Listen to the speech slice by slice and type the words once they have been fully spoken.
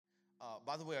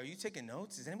By the way, are you taking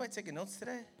notes? Is anybody taking notes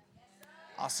today?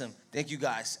 Awesome. Thank you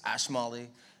guys, Ash Molly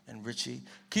and Richie.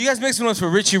 Can you guys make some notes for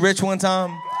Richie Rich one time?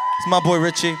 It's my boy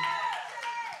Richie.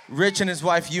 Rich and his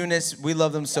wife Eunice, we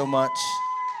love them so much.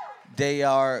 They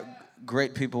are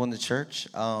great people in the church.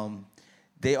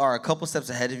 They are a couple steps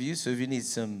ahead of you, so if you need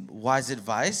some wise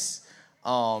advice,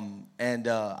 I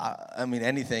mean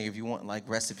anything, if you want like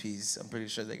recipes, I'm pretty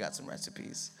sure they got some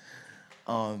recipes.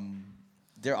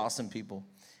 They're awesome people.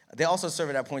 They also serve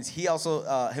at our Points. Him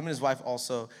and his wife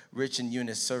also, Rich and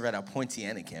Eunice, serve at our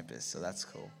Poinciana campus, so that's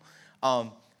cool.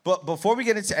 But before we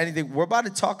get into anything, we're about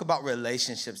to talk about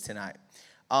relationships tonight.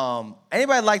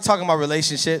 Anybody like talking about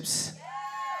relationships?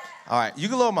 All right, you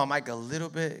can lower my mic a little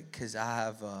bit because I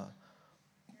have, I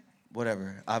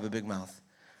have a big mouth.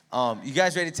 You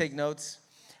guys ready to take notes?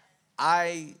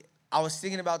 I was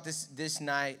thinking about this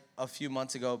night a few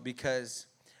months ago because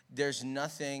there's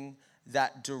nothing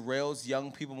that derails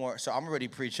young people more. So I'm already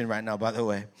preaching right now, by the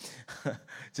way,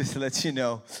 just to let you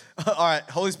know. All right,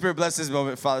 Holy Spirit, bless this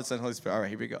moment. Father, Son, Holy Spirit. All right,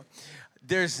 here we go.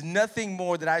 There's nothing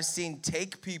more that I've seen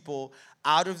take people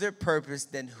out of their purpose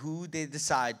than who they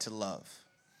decide to love.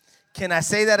 Can I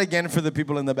say that again for the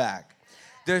people in the back?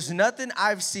 There's nothing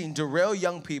I've seen derail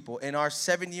young people in our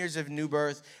 7 years of New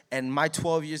Birth and my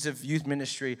 12 years of youth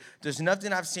ministry. There's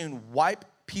nothing I've seen wipe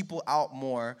people out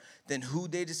more than who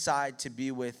they decide to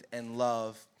be with and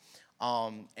love.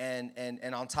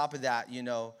 And on top of that, you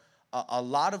know, a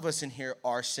lot of us in here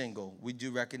are single. We do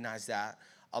recognize that.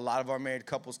 A lot of our married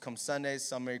couples come Sundays.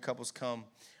 Some married couples come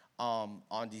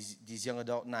on these young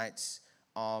adult nights.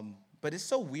 But it's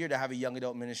so weird to have a young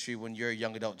adult ministry when you're a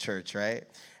young adult church, right?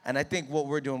 And I think what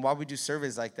we're doing, why we do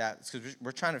surveys like that, is because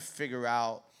we're trying to figure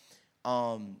out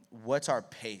what's our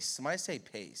pace. Somebody say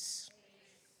pace.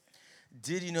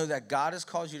 Did you know that God has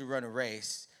called you to run a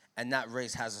race, and that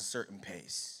race has a certain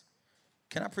pace?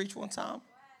 Can I preach one time?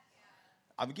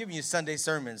 I'm giving you Sunday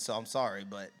sermons, so I'm sorry.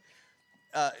 But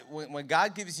when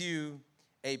God gives you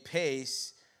a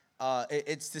pace,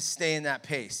 it's to stay in that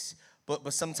pace.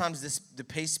 But sometimes the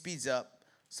pace speeds up.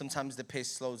 Sometimes the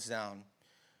pace slows down.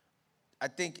 I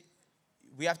think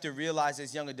we have to realize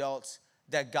as young adults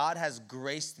that God has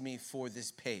graced me for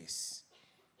this pace.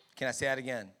 Can I say that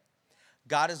again?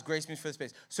 God has graced me for this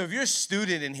pace. So if you're a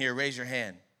student in here, raise your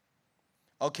hand.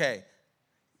 Okay,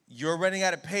 you're running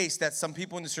at a pace that some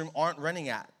people in this room aren't running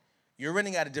at. You're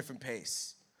running at a different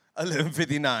pace.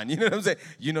 11:59, you know what I'm saying?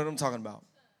 You know what I'm talking about.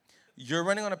 You're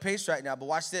running on a pace right now, but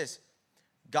watch this.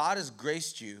 God has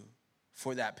graced you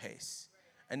for that pace.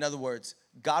 In other words,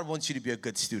 God wants you to be a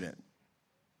good student.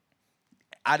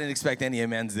 I didn't expect any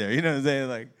amens there. You know what I'm saying?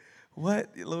 Like, what,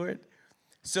 Lord?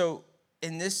 So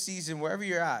in this season, wherever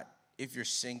you're at, if you're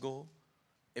single,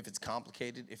 if it's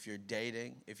complicated, if you're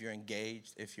dating, if you're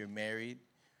engaged, if you're married,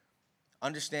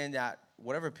 understand that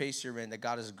whatever pace you're in, that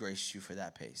God has graced you for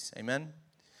that pace. Amen?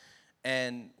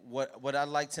 And what I'd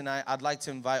like tonight, I'd like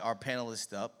to invite our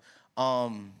panelists up.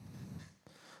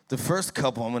 The first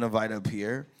couple I'm going to invite up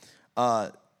here,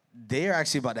 they are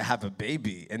actually about to have a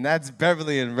baby, and that's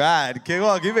Beverly and Rad. Can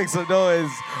you make some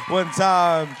noise one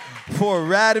time for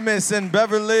Radimus and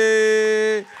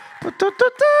Beverly?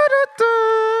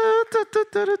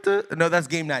 No, that's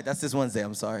game night. That's this Wednesday.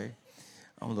 I'm sorry.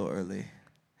 I'm a little early.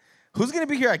 Who's going to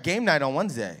be here at game night on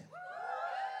Wednesday?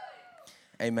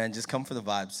 Amen. Just come for the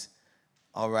vibes.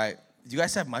 All right. Do you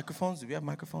guys have microphones? Do we have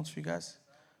microphones for you guys?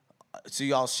 So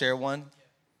you all share one?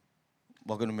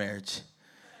 Welcome to marriage.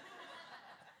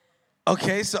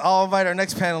 Okay, so I'll invite our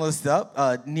next panelist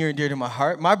up, near and dear to my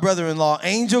heart, my brother-in-law,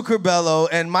 Angel Corbello,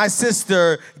 and my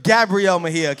sister, Gabrielle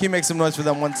Mejia. Can you make some noise for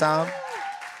them one time?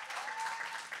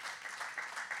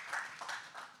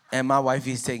 And my wife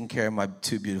is taking care of my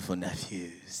two beautiful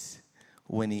nephews,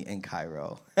 Winnie and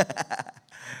Cairo.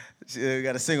 We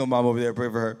got a single mom over there.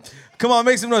 Pray for her. Come on,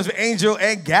 make some noise for Angel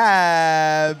and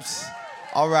Gabs.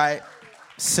 All right.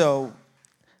 So,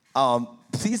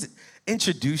 please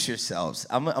introduce yourselves.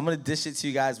 I'm going to dish it to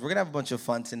you guys. We're going to have a bunch of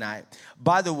fun tonight.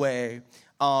 By the way,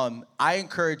 I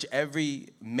encourage every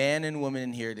man and woman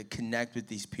in here to connect with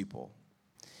these people.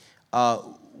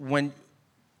 When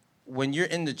you're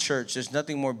in the church, there's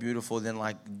nothing more beautiful than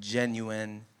like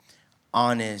genuine,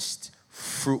 honest,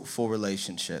 fruitful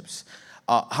relationships.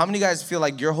 How many guys feel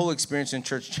like your whole experience in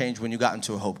church changed when you got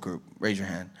into a hope group? Raise your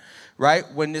hand. Right?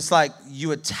 When it's like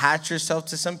you attach yourself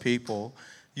to some people,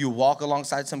 you walk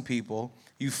alongside some people,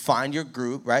 you find your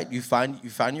group, right? You find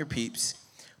your peeps.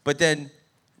 But then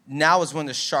now is when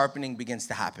the sharpening begins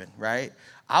to happen, right?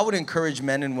 I would encourage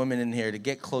men and women in here to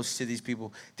get close to these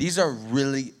people. These are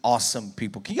really awesome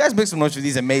people. Can you guys make some noise for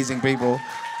these amazing people?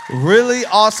 Really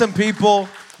awesome people,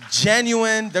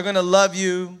 genuine. They're going to love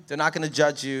you. They're not going to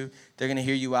judge you. They're going to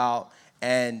hear you out.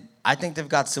 And I think they've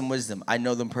got some wisdom. I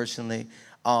know them personally.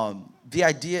 The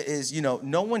idea is,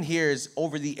 no one here is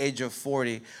over the age of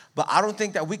 40, but I don't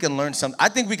think that we can learn something. I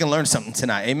think we can learn something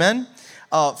tonight, amen?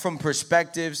 From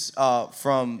perspectives,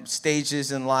 from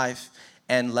stages in life,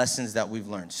 and lessons that we've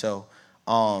learned. So,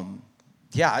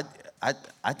 I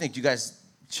think you guys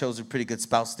chose a pretty good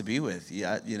spouse to be with.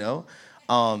 Yeah,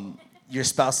 your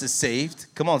spouse is saved.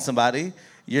 Come on, somebody.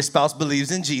 Your spouse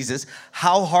believes in Jesus.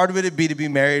 How hard would it be to be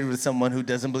married with someone who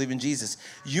doesn't believe in Jesus?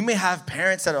 You may have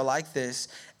parents that are like this,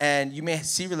 and you may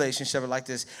see relationships that are like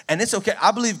this, and it's okay.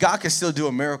 I believe God can still do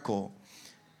a miracle.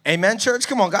 Amen, church?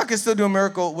 Come on, God can still do a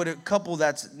miracle with a couple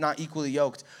that's not equally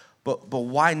yoked. But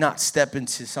why not step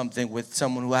into something with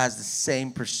someone who has the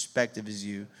same perspective as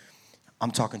you?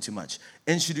 I'm talking too much.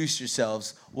 Introduce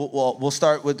yourselves. We'll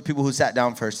start with the people who sat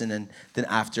down first, and then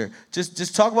after.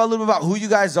 Just talk about a little bit about who you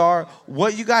guys are,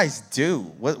 what you guys do.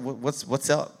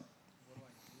 What's up?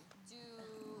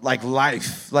 Like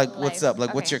life. Like what's up? Like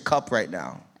okay. What's your cup right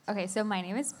now? Okay, so my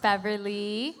name is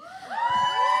Beverly.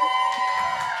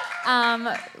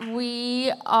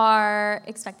 We are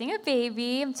expecting a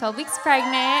baby. I'm 12 weeks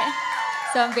pregnant.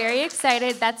 So I'm very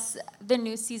excited. That's the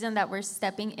new season that we're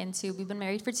stepping into. We've been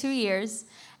married for 2 years.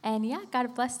 And yeah,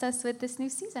 God blessed us with this new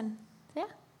season. So yeah.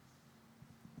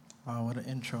 Wow, what an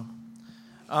intro.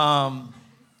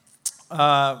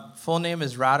 Full name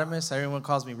is Rodimus. Everyone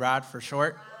calls me Rod for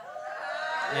short.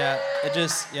 Yeah,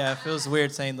 it feels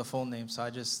weird saying the full name. So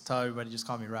I just tell everybody, just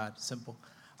call me Rod. Simple.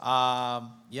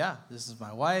 This is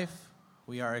my wife.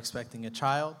 We are expecting a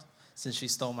child since she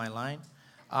stole my line.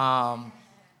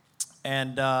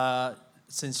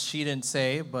 Since she didn't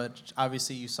say, but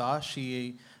obviously you saw,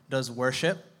 she does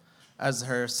worship as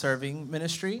her serving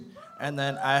ministry. And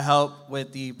then I help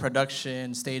with the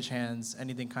production, stagehands,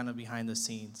 anything kind of behind the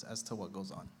scenes as to what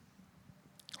goes on.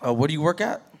 What do you work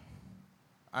at?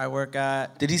 I work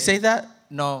at... Did he say that?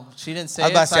 No, she didn't say I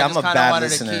was about to say, so I'm a bad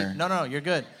listener. No, you're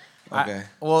good. Okay.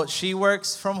 She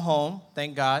works from home,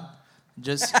 thank God.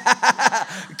 Just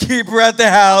keep her at the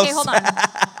house. Okay, hold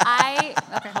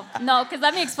on. No, because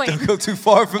let me explain. Don't go too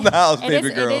far from the house, baby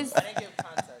girl. I didn't give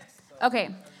context. So. Okay,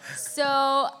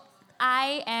 so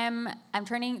I'm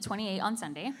turning 28 on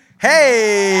Sunday.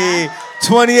 Hey,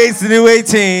 28's the new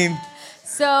 18.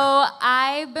 So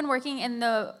I've been working in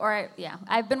the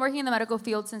medical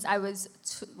field since I was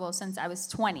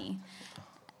 20.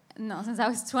 No, since I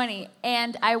was 20.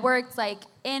 And I worked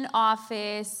in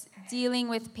office, dealing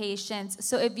with patients.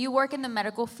 So if you work in the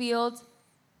medical field,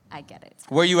 I get it.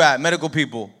 Where you at? Medical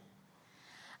people.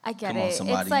 I get it. Come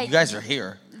on, somebody. You guys are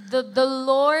here. The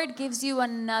Lord gives you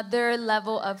another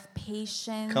level of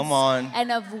patience. Come on.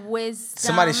 And of wisdom.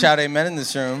 Somebody shout amen in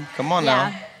this room. Come on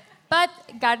now. But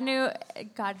God knew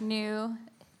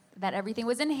that everything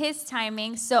was in His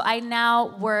timing. So I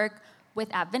now work with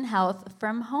Advent Health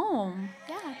from home.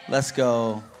 Yeah. Let's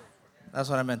go. That's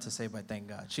what I meant to say by thank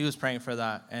God. She was praying for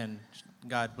that, and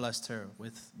God blessed her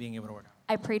with being able to work.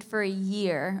 I prayed for a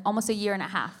year, almost a year and a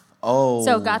half. Oh.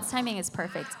 So God's timing is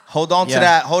perfect. Hold on to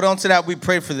that. Hold on to that. We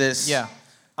prayed for this. Yeah.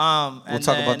 We'll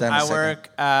talk about that in a second. I work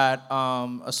at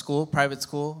a school, private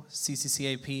school,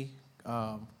 CCCAP,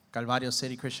 Calvario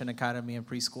City Christian Academy and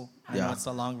Preschool. I know it's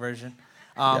a long version.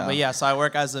 So I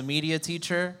work as a media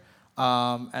teacher,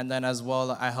 and then as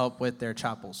well I help with their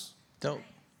chapels. Dope.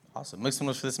 Awesome. Make some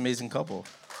noise for this amazing couple.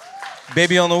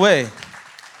 Baby on the way.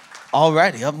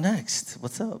 Alrighty, up next.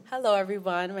 What's up? Hello,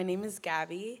 everyone. My name is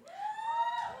Gabby.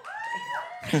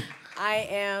 I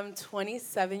am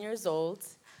 27 years old.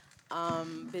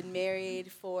 Been married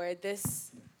for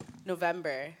this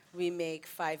November. We make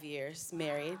 5 years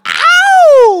married.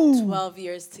 Ow! 12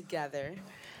 years together.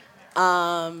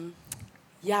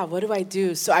 What do I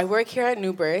do? So I work here at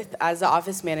New Birth as an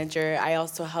office manager. I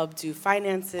also help do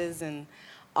finances and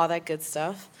all that good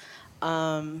stuff.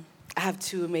 I have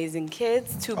 2 amazing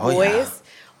kids, 2 boys.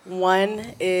 Yeah.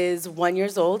 One is 1 year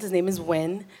old. His name is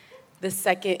Win. The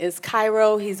second is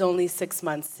Cairo. He's only 6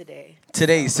 months today.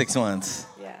 Today's 6 months.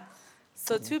 Yeah.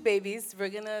 So 2 babies. We're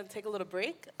going to take a little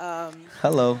break.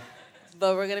 Hello.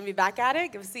 But we're going to be back at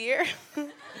it. Give us a year.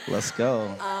 Let's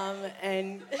go.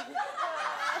 And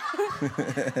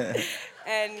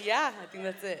I think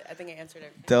that's it. I think I answered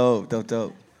everything.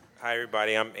 Dope. Hi,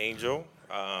 everybody. I'm Angel.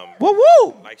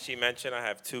 Woo! Like she mentioned, I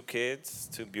have 2 kids,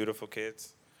 2 beautiful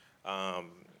kids.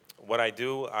 What I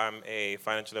do, I'm a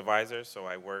financial advisor, so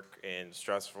I work in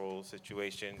stressful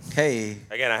situations. Hey.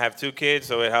 Again, I have 2 kids,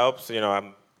 so it helps.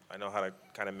 I'm I know how to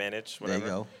kind of manage There whatever.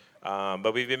 you go.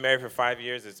 But we've been married for 5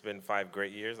 years. It's been 5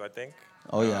 great years, I think.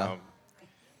 Oh, yeah.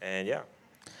 And yeah.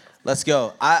 Let's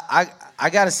go. I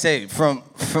gotta say, from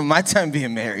my time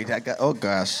being married, oh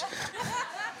gosh.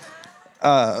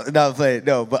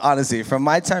 No, but honestly, from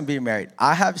my time being married,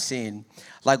 I have seen,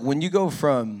 like, when you go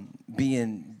from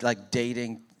being, like,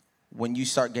 dating, when you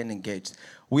start getting engaged.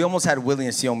 We almost had Willie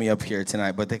and Siomi up here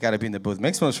tonight, but they gotta be in the booth.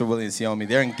 Make some noise for Willie and Siomi.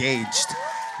 They're engaged.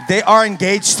 They are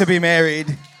engaged to be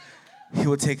married. He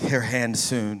will take her hand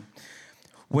soon.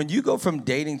 When you go from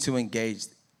dating to engaged,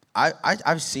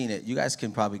 I've seen it. You guys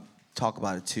can probably talk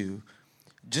about it too.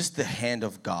 Just the hand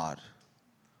of God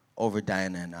over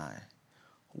Diana and I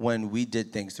when we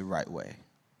did things the right way.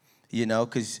 You know,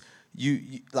 because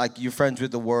you like, you're friends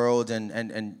with the world,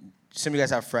 and some of you guys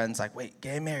have friends like, wait,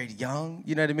 getting married young?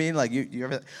 You know what I mean? Like, you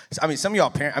ever, I mean, some of y'all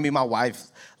parents, I mean, my wife,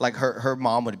 like, her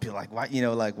mom would be like, why, you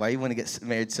know, like, why you want to get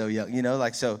married so young? You know,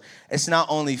 like, so it's not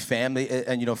only family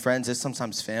and, you know, friends, it's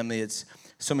sometimes family, it's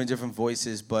so many different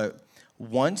voices, but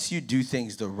once you do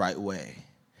things the right way,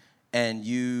 and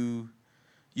you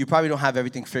probably don't have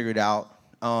everything figured out,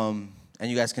 and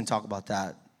you guys can talk about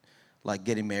that, like,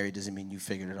 getting married doesn't mean you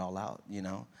figured it all out, you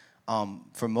know?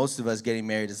 For most of us, getting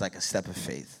married is like a step of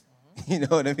faith. You know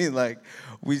what I mean? Like,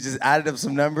 we just added up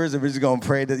some numbers and we're just going to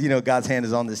pray that, you know, God's hand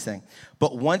is on this thing.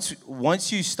 But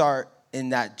once you start in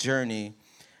that journey,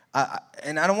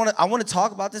 and I want to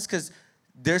talk about this because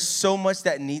there's so much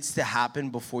that needs to happen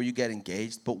before you get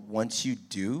engaged. But once you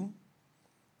do,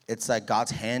 it's like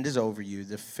God's hand is over you,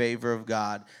 the favor of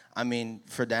God. I mean,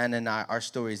 for Dan and I, our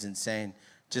story is insane.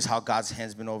 Just how God's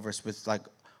hand's been over us with, like,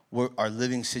 our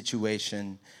living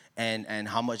situation, and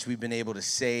how much we've been able to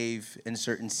save in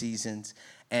certain seasons,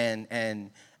 and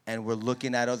we're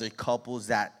looking at other couples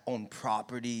that own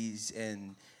properties,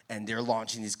 and they're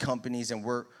launching these companies, and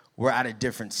we're at a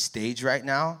different stage right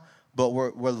now, but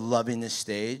we're loving this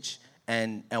stage,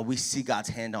 and we see God's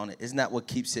hand on it. Isn't that what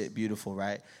keeps it beautiful,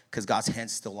 right? Because God's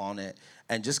hand's still on it.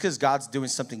 And just because God's doing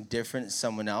something different than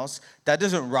someone else, that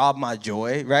doesn't rob my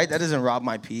joy, right? That doesn't rob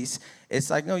my peace. It's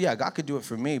like, no, yeah, God could do it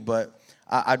for me, but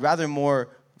I'd rather more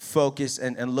focus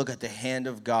and look at the hand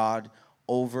of God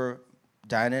over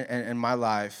Diana and my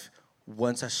life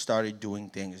once I started doing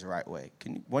things the right way.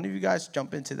 Can one of you guys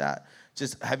jump into that?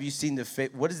 Just, have you seen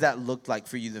what does that look like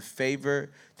for you? The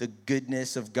favor, the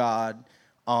goodness of God,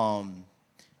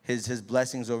 his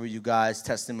blessings over you guys,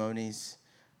 testimonies,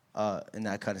 and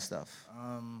that kind of stuff.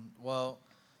 Well,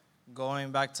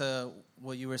 going back to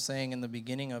what you were saying in the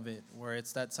beginning of it, where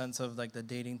it's that sense of, like, the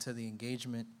dating to the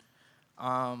engagement.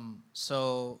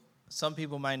 So some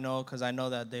people might know, because I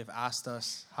know that they've asked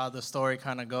us how the story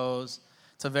kind of goes.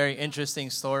 It's a very interesting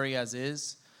story as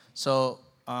is. So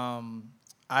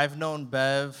I've known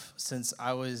Bev since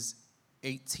I was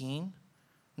 17,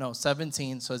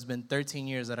 so it's been 13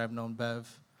 years that I've known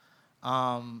Bev.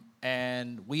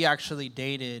 And we actually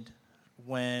dated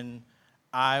when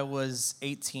I was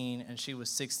 18 and she was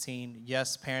 16.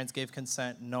 Yes, parents gave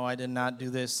consent. No, I did not do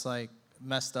this, like,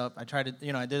 messed up. I tried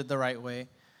to, I did it the right way.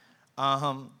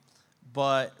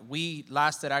 But we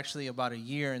lasted actually about a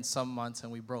year and some months,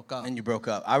 and we broke up. And you broke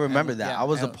up. I remember that. Yeah, I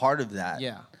was a part of that.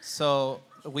 Yeah. So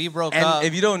we broke up. And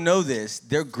if you don't know this,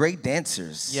 they're great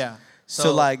dancers. Yeah.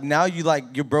 So like, now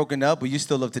you're broken up, but you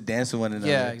still love to dance with one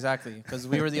another. Yeah, exactly. Because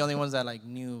we were the only ones that, like,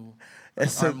 knew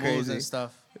That's our so moves crazy. and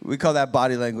stuff. We call that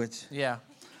body language. Yeah.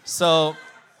 So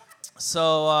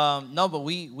no, but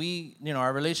we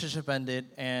our relationship ended,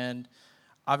 and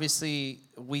obviously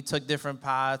we took different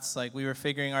paths. Like, we were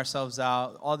figuring ourselves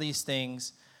out, all these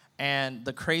things. And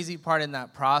the crazy part in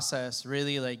that process,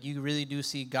 really, like, you really do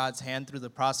see God's hand through the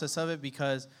process of it,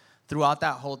 because throughout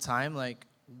that whole time, like,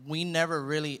 we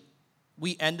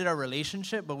ended our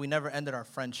relationship, but we never ended our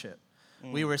friendship.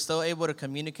 We were still able to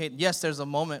communicate. Yes, there's a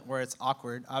moment where it's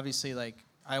awkward. Obviously, like,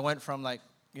 I went from, like,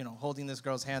 holding this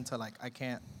girl's hand to, like, I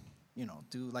can't,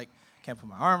 can't put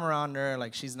my arm around her.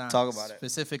 Like, she's not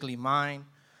specifically mine,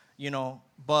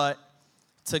 But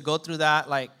to go through that,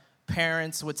 like,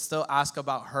 parents would still ask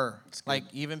about her. Like,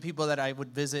 even people that I would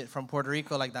visit from Puerto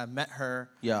Rico, like, that met her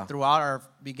throughout our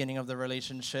beginning of the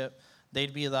relationship,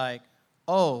 they'd be like,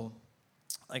 oh,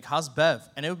 like, how's Bev?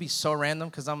 And it would be so random,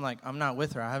 because I'm like, I'm not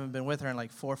with her. I haven't been with her in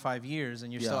like 4 or 5 years,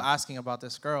 and you're still asking about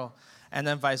this girl. And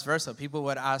then vice versa. People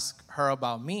would ask her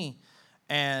about me.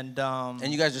 And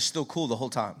you guys are still cool the whole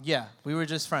time? Yeah, we were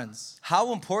just friends.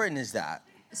 How important is that?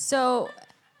 So,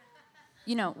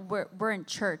 we're in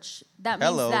church. That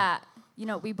means that,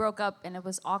 we broke up and it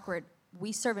was awkward.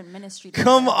 We serve in ministry.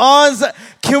 Come on.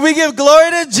 Can we give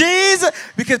glory to Jesus?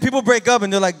 Because people break up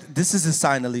and they're like, this is a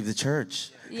sign to leave the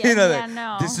church. Yeah, like,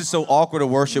 no. this is so awkward to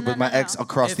worship No, with my no, no. ex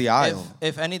across the aisle.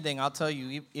 If anything, I'll tell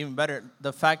you even better.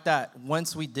 The fact that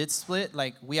once we did split,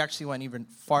 like we actually went even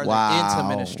farther into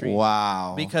ministry.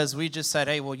 Wow. Because we just said,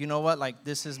 hey, well, you know what? Like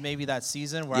this is maybe that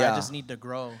season where Yeah. I just need to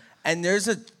grow. And there's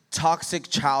a toxic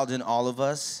child in all of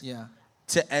us Yeah.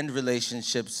 to end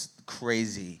relationships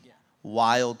crazy,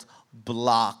 wild,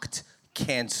 blocked,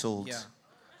 canceled. Yeah.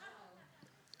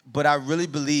 But I really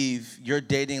believe your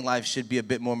dating life should be a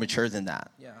bit more mature than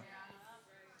that. Yeah.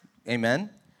 Amen?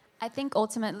 I think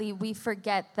ultimately we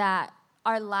forget that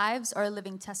our lives are a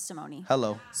living testimony.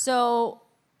 Hello. So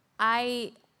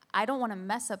I don't want to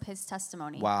mess up his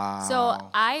testimony. Wow. So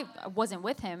I wasn't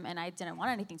with him and I didn't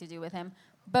want anything to do with him.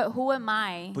 But who am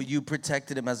I? But you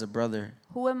protected him as a brother.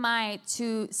 Who am I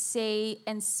to say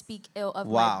and speak ill of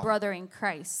Wow. my brother in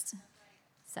Christ?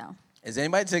 So Is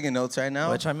anybody taking notes right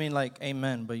now? Which I mean, like,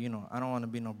 amen. But you know, I don't want to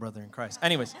be no brother in Christ.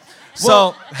 Anyways,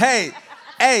 Well, so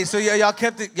hey, so y'all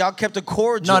kept it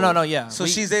cordial. No, yeah. So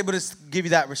she's able to give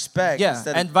you that respect. yeah,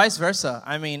 instead and of, vice versa.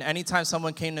 I mean, anytime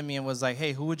someone came to me and was like,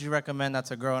 "Hey, who would you recommend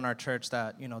that's a girl in our church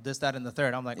that this, that, and the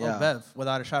third?" I'm like, Yeah. "Oh, Bev,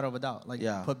 without a shadow of a doubt." Like,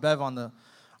 Yeah. put Bev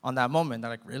on that moment.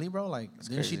 They're like, "Really, bro? Like,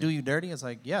 didn't she crazy. do you dirty?" It's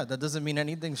like, yeah, that doesn't mean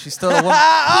anything. She's still a woman.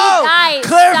 oh, Guys,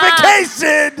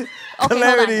 clarification. okay,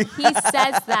 Clarity. hold on. He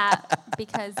says that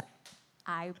because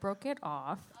I broke it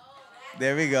off.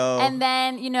 There we go. And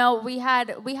then, we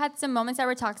had some moments that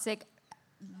were toxic.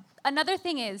 Another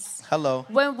thing is Hello.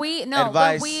 when we no,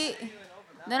 Advice. when we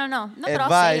no, but Advice. I'll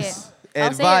say it. I'll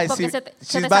Advice. say it porque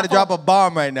She's about to drop a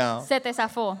bomb right now. Se te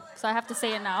zafó. So I have to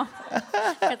say it now.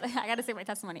 'Cause I got to say my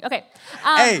testimony. Okay.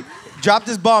 Hey, drop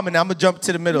this bomb and I'm gonna jump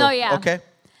to the middle. No, yeah. Okay.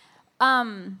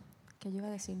 ¿Qué yo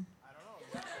iba a decir?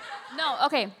 No,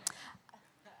 okay.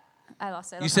 I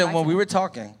lost it. You said when we were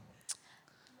talking.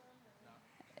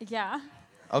 Yeah.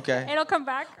 Okay. It'll come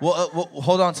back. Well,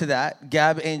 hold on to that.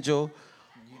 Gab Angel,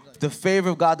 the favor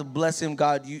of God, the blessing of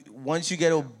God, once you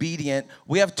get obedient,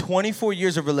 we have 24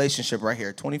 years of relationship right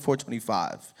here, 24,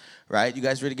 25, right? You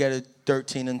guys ready to get to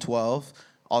 13 and 12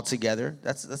 all together?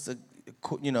 That's a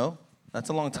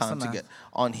long time to math. get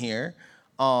on here.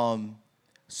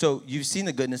 So you've seen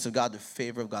the goodness of God, the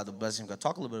favor of God, the blessing of God.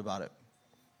 Talk a little bit about it.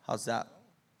 How's that?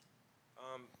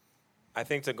 I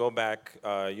think to go back,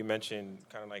 you mentioned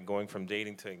kind of like going from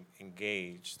dating to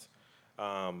engaged.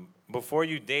 Before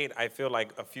you date, I feel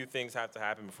like a few things have to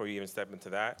happen before you even step into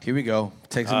that. Here we go.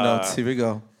 Take some notes. Here we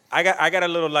go. I got a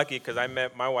little lucky because I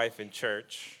met my wife in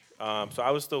church, so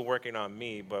I was still working on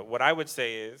me. But what I would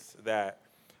say is that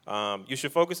you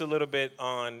should focus a little bit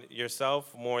on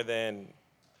yourself more than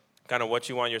kind of what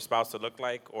you want your spouse to look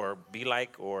like or be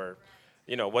like, or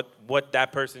what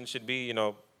that person should be.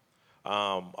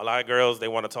 A lot of girls, they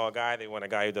want a tall guy. They want a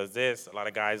guy who does this. A lot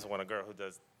of guys want a girl who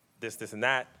does this, and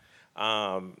that.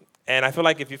 And I feel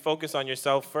like if you focus on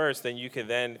yourself first, then you can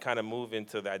then kind of move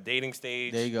into that dating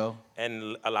stage. There you go.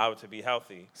 And allow it to be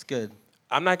healthy. It's good.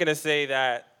 I'm not going to say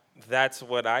that that's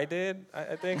what I did,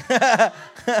 I think.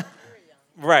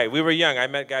 Right, we were young. I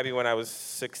met Gabby when I was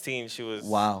 16. She was...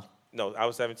 Wow. No, I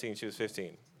was 17. She was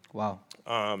 15. Wow.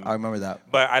 I remember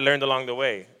that. But I learned along the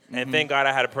way. And thank God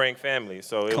I had a praying family.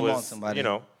 So it Come was, on, somebody.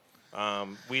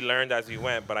 we learned as we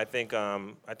went. But I think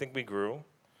we grew.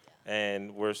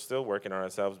 And we're still working on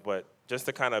ourselves. But just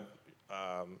to kind of,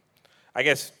 I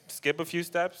guess, skip a few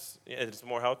steps, it's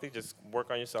more healthy. Just work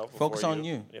on yourself. Focus on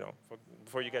you.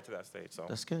 Before you get to that stage. So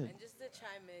That's good. And just to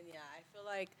chime in, I feel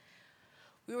like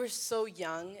we were so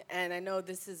young, and I know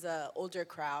this is an older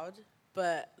crowd,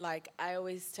 but like I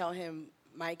always tell him,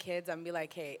 my kids, I'm be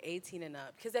like, hey, 18 and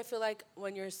up. Because I feel like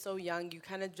when you're so young, you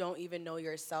kind of don't even know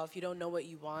yourself. You don't know what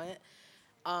you want.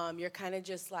 You're kind of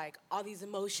just like all these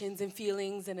emotions and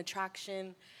feelings and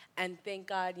attraction. And thank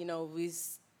God, we,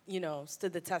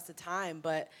 stood the test of time.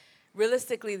 But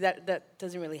realistically, that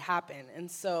doesn't really happen.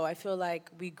 And so I feel like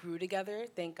we grew together,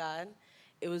 thank God.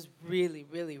 It was really,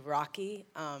 really rocky.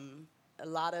 A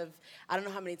lot of, I don't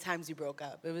know how many times we broke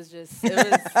up. It was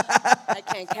I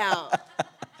can't count.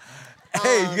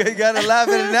 Hey, you gotta laugh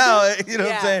at it now. You know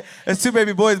what I'm saying? There's two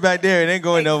baby boys back there. It ain't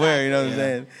going nowhere. You know what I'm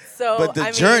saying? So, but the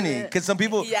journey, because some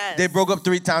people, yes. they broke up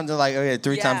 3 times. They're like, okay,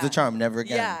 3 times the charm, never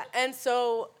again. Yeah, and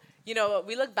so,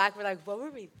 we look back, we're like, what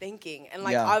were we thinking? And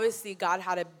like, Yeah. obviously, God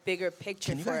had a bigger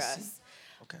picture Can you for guys us. see?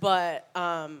 Okay. But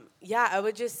I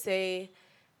would just say,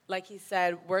 like he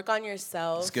said, work on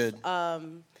yourself. It's good.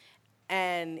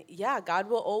 And God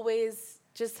will always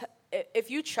just,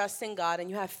 if you trust in God and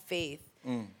you have faith,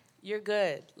 you're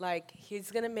good. Like,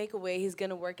 he's going to make a way. He's going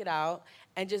to work it out.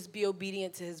 And just be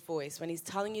obedient to his voice. When he's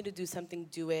telling you to do something,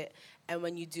 do it. And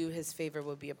when you do, his favor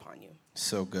will be upon you.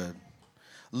 So good.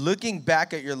 Looking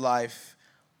back at your life,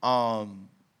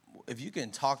 if you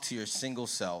can talk to your single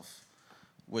self,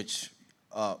 which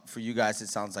for you guys it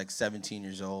sounds like 17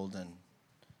 years old and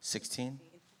 16,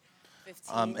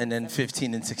 15, and then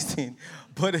 15 and 16.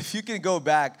 But if you can go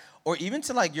back, or even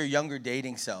to like your younger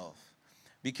dating self,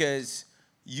 because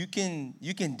you can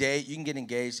date, you can get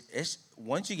engaged.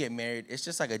 Once you get married, it's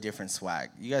just like a different swag.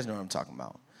 You guys know what I'm talking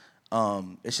about.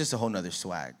 It's just a whole nother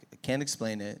swag. I can't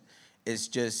explain it. It's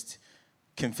just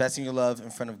confessing your love in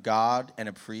front of God and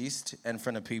a priest and in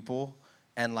front of people,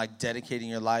 and like dedicating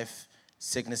your life,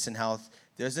 sickness and health.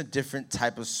 There's a different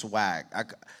type of swag.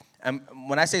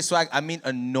 When I say swag, I mean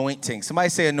anointing. Somebody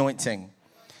say anointing.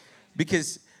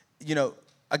 Because,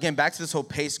 again, back to this whole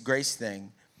pace grace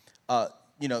thing,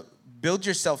 build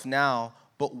yourself now,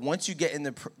 but once you get in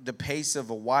the pace of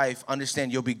a wife,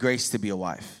 understand you'll be graced to be a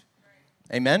wife.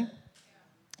 Amen?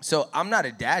 So I'm not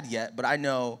a dad yet, but I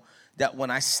know that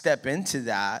when I step into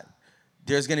that,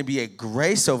 there's going to be a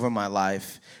grace over my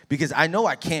life, because I know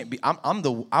I can't be. I'm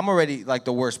already like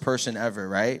the worst person ever,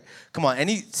 right? Come on,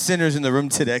 any sinners in the room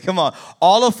today? Come on,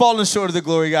 all have fallen short of the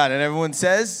glory of God, and everyone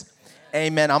says,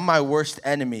 "Amen." I'm my worst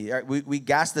enemy. Right? We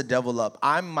gas the devil up.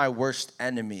 I'm my worst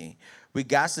enemy. We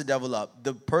gas the devil up.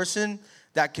 The person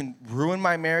that can ruin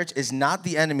my marriage is not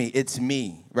the enemy. It's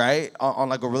me, right? On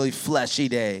like a really fleshy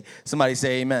day. Somebody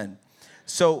say amen.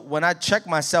 So when I check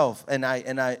myself and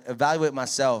I evaluate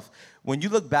myself, when you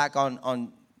look back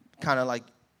on kind of like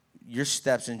your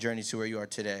steps and journey to where you are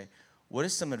today, what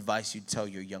is some advice you'd tell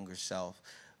your younger self?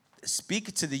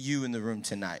 Speak to the you in the room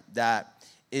tonight that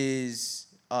is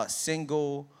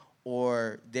single,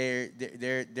 or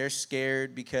they're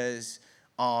scared because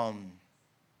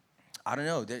I don't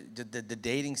know, the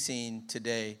dating scene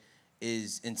today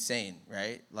is insane,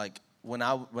 right? Like when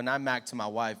I macked to my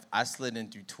wife, I slid in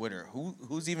through Twitter.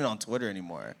 Who's even on Twitter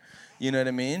anymore? You know what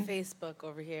I mean? Facebook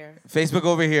over here. Facebook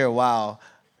over here. Wow.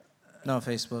 No,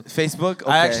 Facebook. Facebook.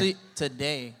 Okay. I actually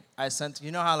today I sent.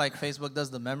 You know how like Facebook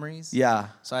does the memories? Yeah.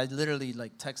 So I literally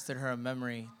like texted her a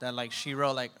memory that like she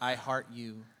wrote like "I heart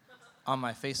you" on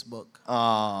my Facebook.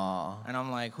 Aww. And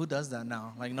I'm like, who does that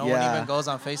now? Like no Yeah. one even goes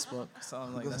on Facebook. So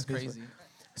I'm like, that's crazy.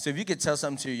 So if you could tell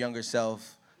something to your younger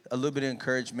self, a little bit of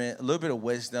encouragement, a little bit of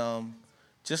wisdom,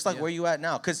 just like where you at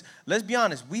now. Because let's be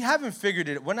honest, we haven't figured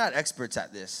it. We're not experts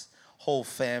at this. Whole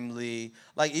family,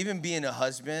 like even being a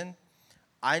husband,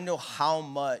 I know how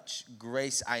much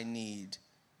grace I need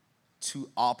to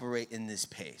operate in this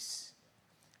pace.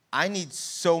 I need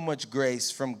so much grace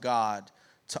from God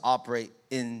to operate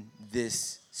in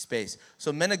this space.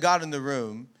 So men of God in the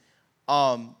room,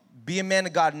 be a man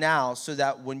of God now, so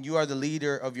that when you are the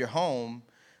leader of your home,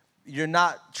 you're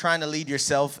not trying to lead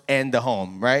yourself and the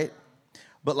home, right?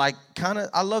 But like kind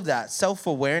of, I love that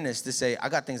self-awareness to say, I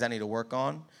got things I need to work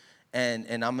on,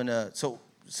 and I'm gonna. So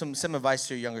some advice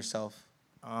to your younger self.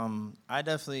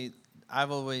 I've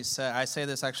always said, I say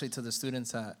this actually to the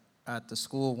students at the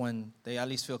school when they at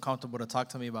least feel comfortable to talk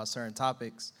to me about certain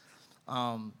topics.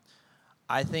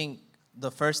 I think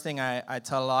the first thing I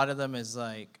tell a lot of them is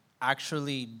like,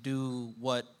 actually do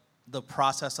what the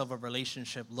process of a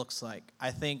relationship looks like.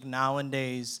 I think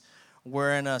nowadays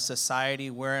we're in a society,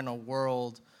 we're in a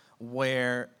world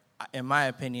where, in my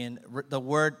opinion, the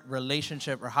word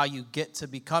relationship or how you get to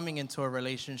becoming into a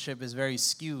relationship is very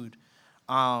skewed.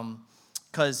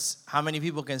 Because how many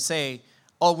people can say,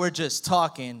 oh, we're just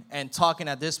talking, and talking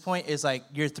at this point is like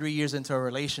you're 3 years into a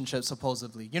relationship,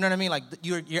 supposedly. You know what I mean? Like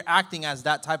you're acting as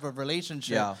that type of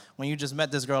relationship when you just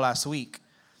met this girl last week.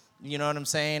 You know what I'm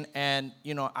saying? And,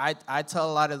 I tell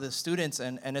a lot of the students,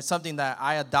 and it's something that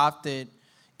I adopted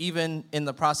even in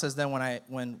the process then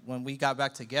when we got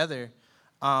back together,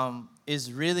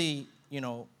 is really,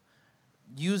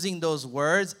 using those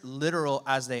words literal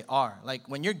as they are. Like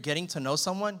when you're getting to know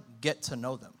someone, get to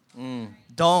know them.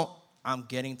 I'm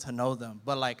getting to know them.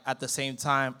 But like at the same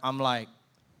time, I'm like,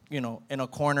 in a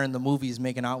corner in the movies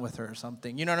making out with her or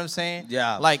something. You know what I'm saying?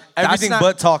 Yeah. Like everything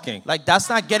but talking. Like that's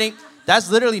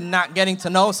literally not getting to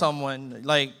know someone.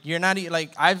 Like you're not,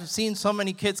 like I've seen so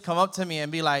many kids come up to me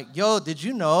and be like, yo, did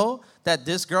you know that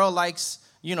this girl likes,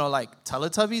 like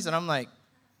Teletubbies? And I'm like,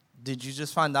 did you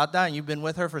just find out that and you've been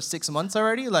with her for 6 months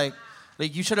already? Like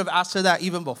you should have asked her that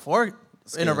even before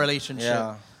in a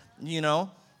relationship,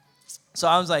 So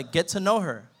I was like, get to know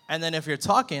her. And then if you're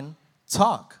talking,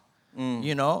 talk,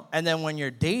 And then when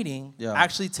you're dating,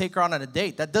 actually take her on a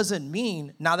date. That doesn't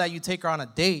mean now that you take her on a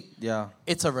date,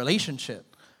 it's a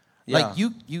relationship. Yeah. Like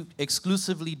you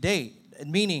exclusively date,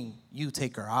 meaning you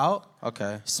take her out.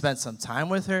 Okay. Spend some time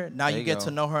with her. Now you get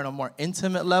to know her on a more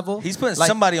intimate level. He's putting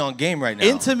somebody on game right now.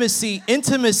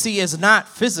 Intimacy is not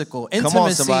physical. Intimacy Come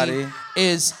on, somebody.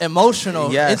 is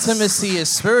emotional. Yes. Intimacy is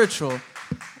spiritual.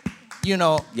 you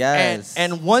know, Yes.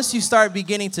 and once you start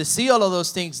beginning to see all of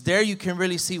those things, there you can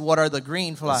really see what are the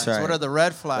green flags, That's right. what are the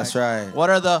red flags, That's right. what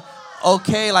are the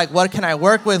okay, like what can I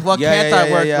work with, what can't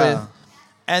I work with,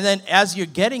 and then as you're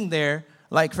getting there,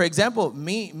 like for example,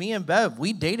 me and Bev,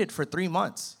 we dated for 3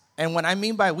 months, and when I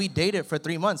mean by we dated for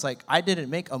 3 months, like I didn't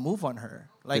make a move on her,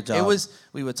 like Good it job. was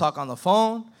we would talk on the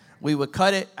phone. We would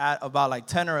cut it at about like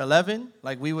 10 or 11.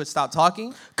 Like we would stop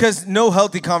talking. Because no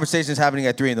healthy conversation is happening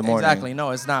at 3 in the morning. Exactly. No,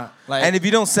 it's not. Like, And if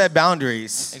you don't set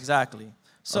boundaries. exactly.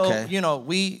 So, Okay. you know,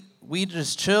 we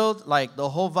just chilled like the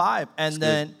whole vibe. And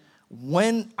then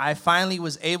when I finally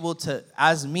was able to,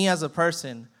 as a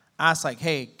person, ask like,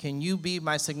 hey, can you be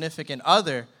my significant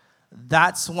other?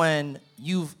 That's when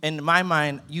in my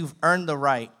mind, you've earned the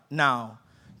right now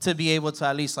to be able to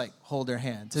at least like hold her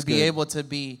hand, to be good. able to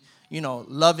be, you know,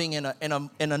 loving in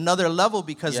another level,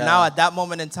 because now at that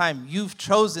moment in time, you've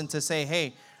chosen to say,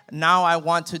 hey, now I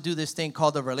want to do this thing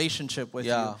called a relationship with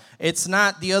you. It's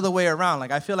not the other way around.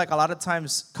 Like I feel like a lot of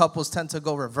times couples tend to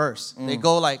go reverse. They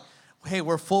go like, hey,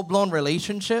 we're full-blown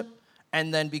relationship,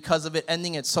 and then because of it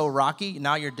ending, it's so rocky,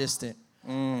 now you're distant.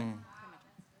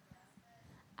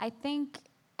 I think,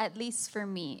 at least for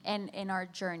me and in our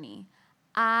journey,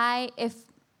 if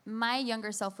my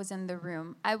younger self was in the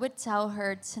room, I would tell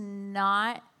her to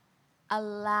not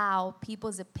allow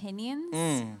people's opinions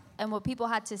and what people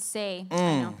had to say,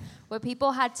 what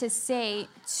people had to say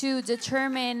to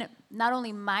determine not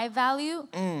only my value,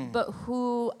 but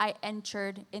who I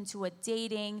entered into a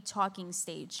dating, talking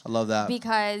stage. I love that.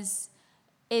 Because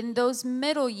in those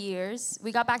middle years,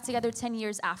 we got back together 10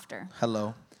 years after.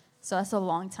 Hello. So that's a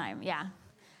long time, yeah.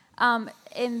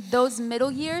 In those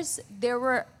middle years, there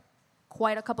were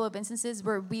quite a couple of instances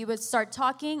where we would start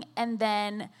talking and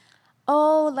then,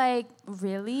 oh, like,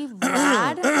 really?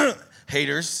 Rad?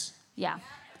 Haters. Yeah.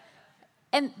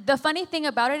 And the funny thing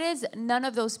about it is none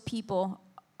of those people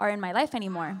are in my life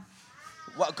anymore.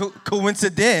 Well,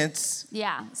 coincidence.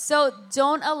 Yeah. So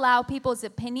don't allow people's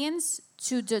opinions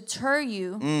to deter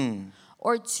you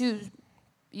or to,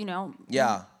 you know,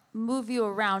 move you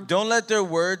around. Don't let their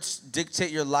words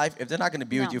dictate your life if they're not going to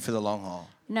be with No. you for the long haul.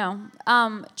 No.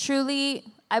 Truly,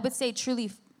 I would say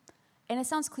truly, and it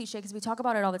sounds cliche because we talk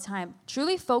about it all the time,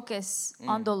 truly focus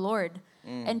on the Lord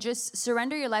and just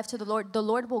surrender your life to the Lord. The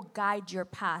Lord will guide your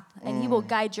path and he will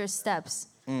guide your steps.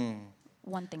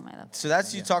 One thing, my love. So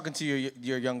that's you talking to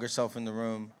your younger self in the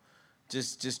room.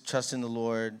 Just trust in the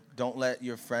Lord. Don't let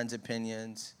your friends'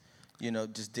 opinions, you know,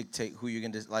 just dictate who you're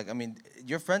going to, like, I mean,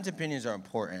 your friends' opinions are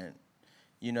important.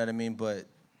 You know what I mean? But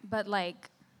like,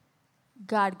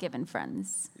 God-given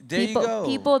friends. There you go.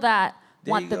 People that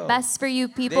There want you the go. best for you.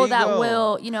 There People you that go.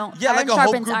 will, you know, Yeah, like iron a hope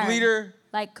sharpens group iron. leader.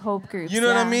 Like hope groups. You know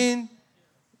what I yeah. mean?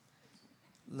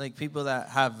 Like people that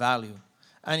have value.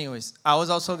 Anyways, I was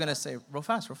also going to say, real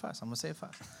fast. I'm going to say it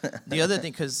fast. The other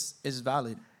thing, because it's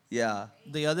valid. Yeah.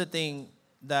 The other thing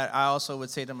that I also would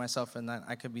say to myself, and that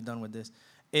I could be done with this,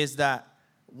 is that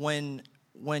when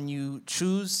you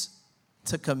choose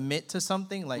to commit to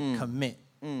something, like commit,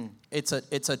 it's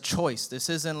a choice. This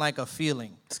isn't like a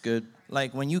feeling. It's good.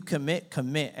 Like when you commit.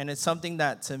 And it's something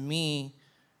that to me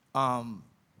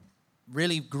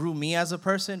really grew me as a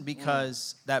person,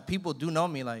 because that people do know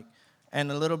me, like, and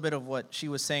a little bit of what she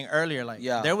was saying earlier, like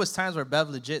there was times where Bev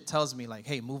legit tells me like,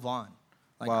 hey, move on.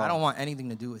 Like I don't want anything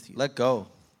to do with you. Let go.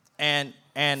 And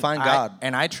find God.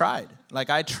 And I tried. Like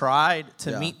I tried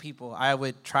to meet people. I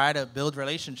would try to build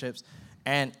relationships,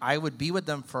 and I would be with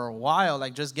them for a while,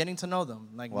 like just getting to know them.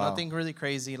 Like nothing really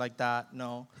crazy like that.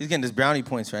 No. He's getting his brownie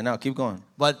points right now. Keep going.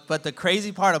 But the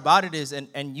crazy part about it is,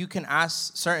 and you can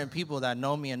ask certain people that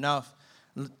know me enough,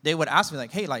 they would ask me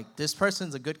like, hey, like this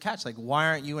person's a good catch. Like why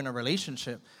aren't you in a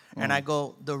relationship? And I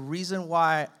go, the reason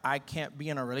why I can't be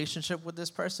in a relationship with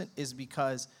this person is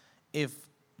because if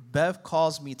Bev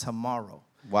calls me tomorrow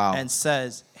and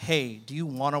says, hey, do you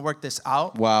want to work this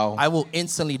out? I will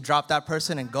instantly drop that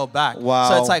person and go back.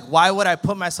 So it's like, why would I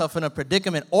put myself in a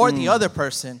predicament or the other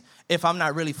person if I'm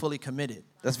not really fully committed?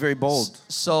 That's very bold.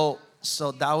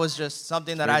 So that was just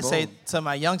something that I say to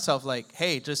my young self, like,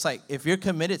 hey, just like, if you're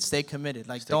committed, stay committed.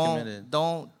 Like,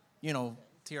 don't, you know,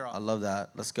 tear off. I love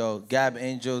that. Let's go. Gab,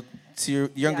 Angel, to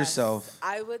your younger self.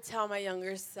 I would tell my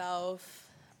younger self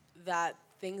that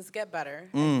things get better.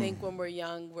 I think when we're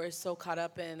young, we're so caught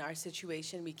up in our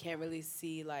situation, we can't really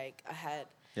see, like, ahead.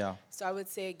 Yeah. So I would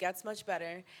say it gets much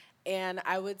better. And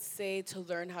I would say to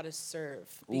learn how to serve,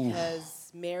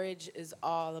 because marriage is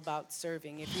all about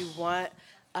serving. If you want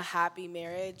a happy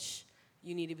marriage,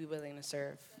 you need to be willing to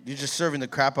serve. You're just serving the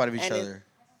crap out of each other.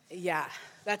 Yeah,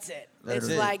 that's it. That's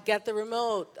it's it. like get the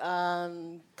remote,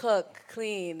 cook,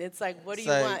 clean. It's like what do It's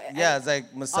you like, want? yeah, it's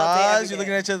like massage. every You're day.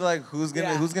 looking at each other like, who's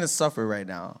Yeah. gonna suffer right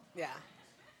now? Yeah.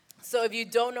 So if you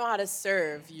don't know how to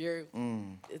serve,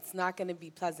 it's not going to be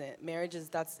pleasant. Marriage is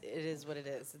it is what it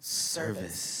is. It's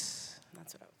service.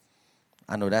 That's what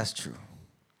I know that's true.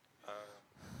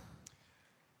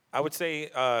 I would say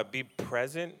be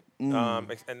present,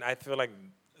 and I feel like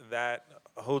that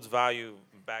holds value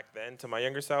back then to my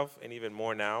younger self, and even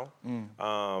more now.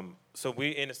 So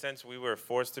we, in a sense, we were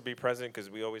forced to be present because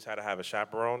we always had to have a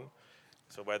chaperone.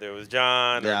 So whether it was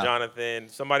John or Yeah. Jonathan,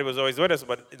 somebody was always with us.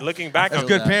 But looking back, That's on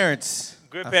good that. parents.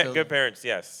 good parents,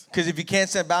 yes. Because if you can't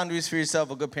set boundaries for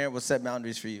yourself, a good parent will set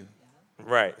boundaries for you.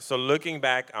 Right. So looking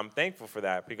back, I'm thankful for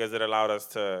that because it allowed us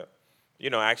to,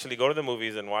 actually go to the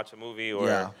movies and watch a movie or,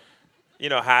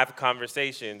 Yeah. have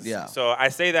conversations. Yeah. So I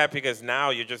say that because now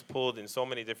you're just pulled in so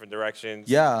many different directions.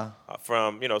 Yeah.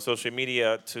 From, social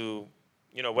media to,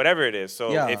 whatever it is.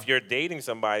 So Yeah. if you're dating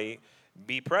somebody,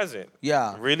 be present.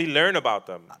 Yeah. Really learn about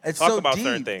them. It's Talk so about deep.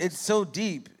 certain things. It's so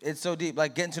deep. It's so deep.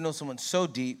 Like getting to know someone so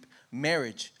deep.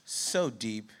 Marriage so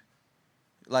deep.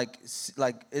 Like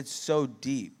it's so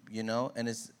deep,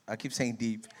 And I keep saying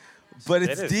deep, but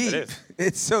it's It is, deep. it is.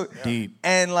 It's so Deep.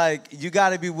 And like you got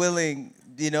to be willing,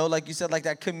 like you said, like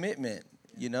that commitment.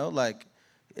 Like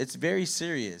it's very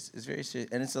serious. It's very serious,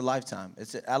 and it's a lifetime.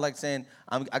 I like saying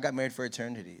I got married for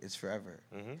eternity. It's forever.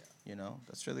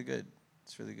 That's really good.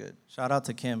 It's really good. Shout out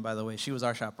to Kim, by the way. She was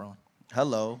our chaperone.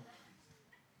 Hello.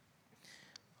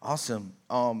 Awesome.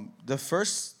 The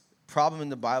first problem in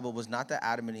the Bible was not that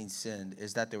Adam and Eve sinned,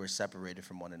 is that they were separated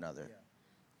from one another. Yeah.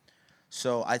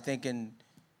 So I think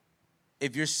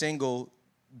if you're single,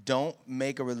 don't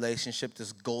make a relationship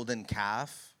this golden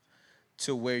calf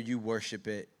to where you worship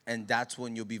it, and that's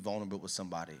when you'll be vulnerable with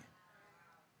somebody.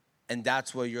 And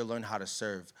that's where you'll learn how to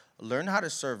serve. Learn how to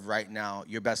serve right now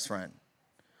your best friend.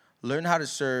 Learn how to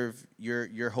serve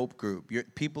your hope group, your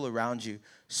people around you.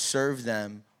 Serve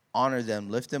them, honor them,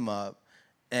 lift them up,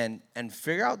 and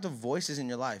figure out the voices in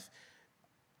your life.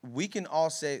 We can all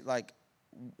say, like,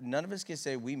 none of us can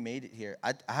say we made it here.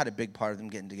 I had a big part of them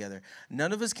getting together.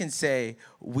 None of us can say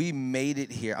we made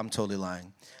it here. I'm totally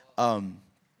lying. Am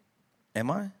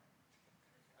I?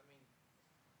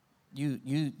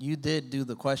 You did do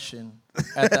the question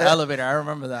at the elevator. I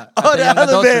remember that. At Oh, the young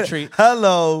adults elevator. retreat.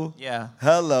 Hello. Yeah.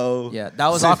 Hello. Yeah, that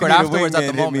was So if awkward you need a afterwards at the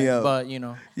wingman, hit me moment, up. but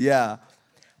Yeah.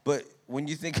 But when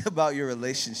you think about your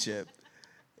relationship,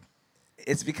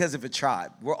 it's because of a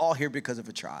tribe. We're all here because of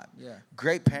a tribe. Yeah.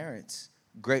 Great parents,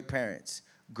 great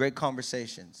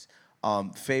conversations,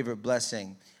 favorite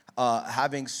blessing,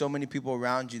 having so many people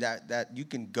around you that you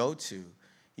can go to,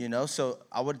 So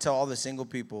I would tell all the single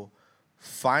people,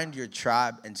 find your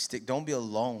tribe and stick. Don't be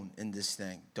alone in this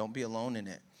thing. Don't be alone in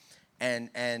it. And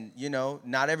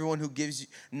not everyone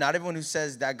who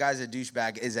says that guy's a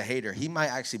douchebag is a hater. He might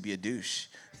actually be a douche.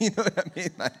 You know what I mean?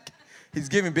 Like, he's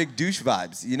giving big douche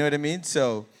vibes. You know what I mean?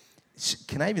 So,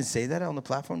 can I even say that on the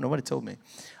platform? Nobody told me.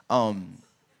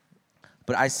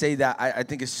 But I say that I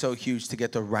think it's so huge to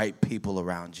get the right people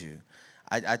around you.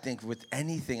 I think with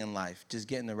anything in life, just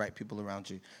getting the right people around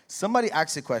you. Somebody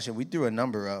asked a question. We threw a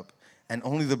number up, and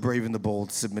only the brave and the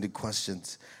bold submitted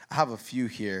questions. I have a few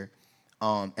here.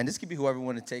 And this could be whoever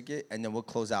want to take it, and then we'll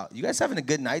close out. You guys having a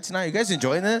good night tonight? You guys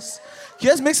enjoying this? You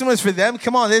guys make some noise for them?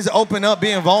 Come on, this is open up,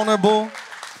 being vulnerable.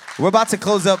 We're about to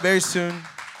close up very soon.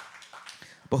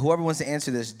 But whoever wants to answer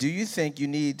this, do you think you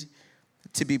need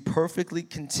to be perfectly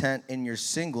content in your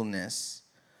singleness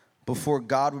before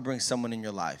God will bring someone in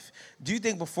your life? Do you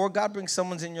think before God brings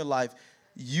someone in your life,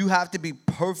 you have to be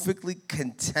perfectly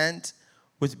content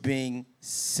with being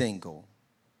single?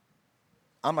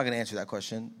 I'm not going to answer that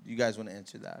question. You guys want to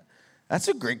answer that? That's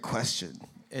a great question.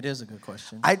 it is a good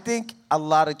question. I think a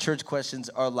lot of church questions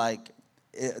are like,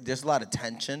 there's a lot of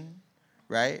tension,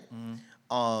 right?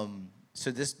 Mm-hmm. So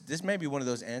this may be one of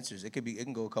those answers. It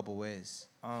can go a couple ways.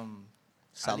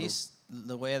 At least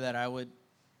the way that I would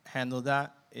handle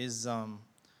that is I'm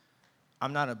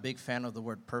not a big fan of the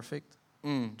word perfect,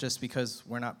 just because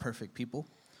we're not perfect people.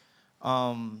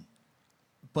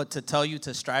 But to tell you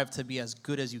to strive to be as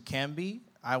good as you can be,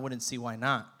 I wouldn't see why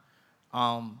not.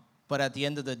 But at the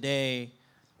end of the day,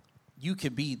 you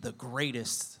could be the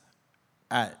greatest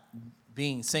at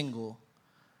being single,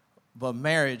 but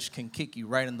marriage can kick you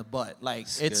right in the butt. Like,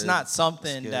 it's not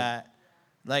something that,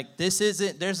 like, this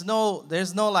isn't, there's no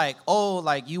like, oh,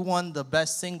 like, you won the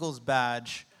best singles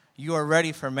badge, you are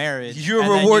ready for marriage. You're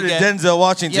rewarded Denzel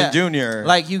Washington Jr.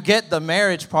 Like, you get the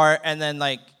marriage part, and then,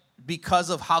 like, because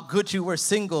of how good you were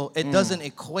single, it doesn't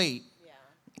equate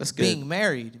That's good. being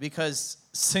married, because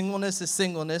singleness is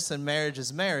singleness and marriage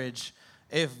is marriage.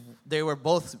 If they were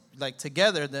both like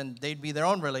together, then they'd be their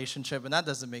own relationship, and that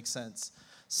doesn't make sense.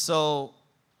 So,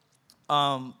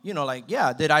 like,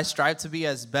 yeah, did I strive to be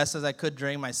as best as I could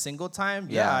during my single time?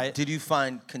 Yeah. Did you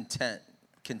find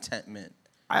contentment?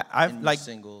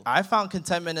 I found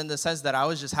contentment in the sense that I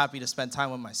was just happy to spend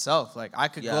time with myself. Like, I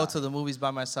could go to the movies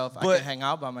by myself. I could hang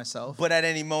out by myself. But at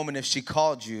any moment, if she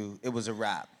called you, it was a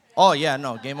wrap. Oh, yeah,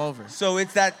 no, game over. So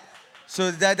it's that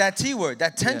T word,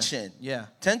 that tension. Yeah.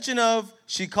 Tension of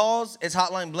she calls, it's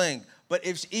hotline bling. But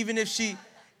even if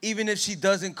she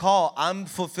doesn't call, I'm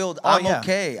fulfilled. I'm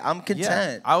okay. I'm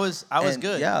content. Yeah. I was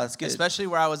good. Yeah, that's good. Especially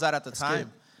where I was at the time. Good.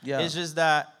 Yeah. It's just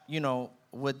that,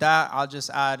 with that, I'll just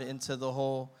add into the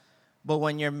whole. But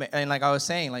when you're, and like I was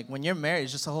saying, like when you're married,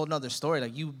 it's just a whole nother story.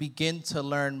 Like you begin to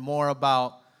learn more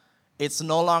about, it's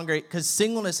no longer, because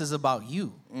singleness is about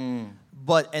you.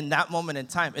 But in that moment in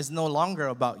time, it's no longer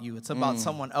about you. It's about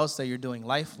someone else that you're doing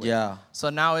life with. Yeah. So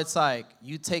now it's like,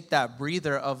 you take that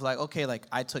breather of like, okay, like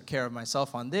I took care of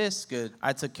myself on this. Good.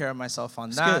 I took care of myself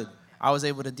on that. Good. I was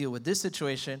able to deal with this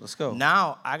situation. Let's go.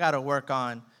 Now I got to work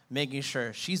on making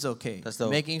sure she's okay. That's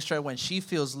dope. Making sure when she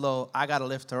feels low, I got to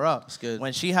lift her up. That's good.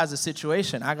 When she has a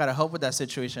situation, I got to help with that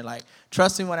situation. Like,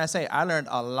 trust me when I say I learned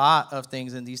a lot of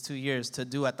things in these 2 years to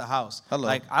do at the house. Hello.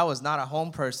 Like, I was not a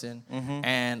home person.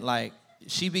 And, like,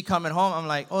 she be coming home, I'm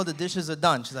like, oh, the dishes are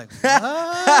done. She's like, what?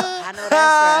 I know that's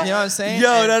right. You know what I'm saying?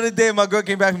 Yo, the other day, my girl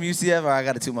came back from UCF. I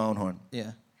got to toot my own horn.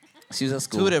 Yeah. She was at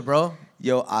school. Toot it, bro.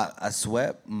 Yo, I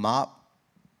swept, mop,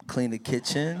 clean the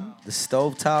kitchen, the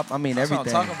stove top. I mean, That's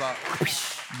everything. what I'm talking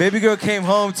about. Baby girl came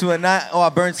home to a night. Oh, I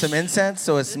burned some incense,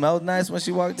 so it smelled nice when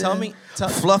she walked in.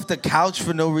 Fluffed the couch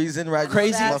for no reason, right?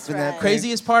 Crazy. Just fluffing that thing.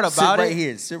 Craziest part about Sit it. right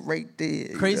here. Sit right there.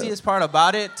 Craziest part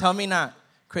about it. Tell me not.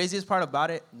 Craziest part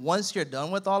about it. Once you're done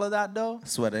with all of that, though.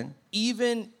 Sweating.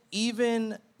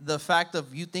 Even the fact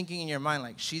of you thinking in your mind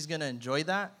like she's gonna enjoy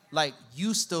that, like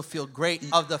you still feel great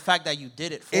of the fact that you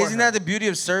did it for her. Isn't that the beauty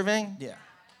of serving? Yeah.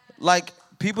 Like,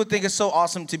 people think it's so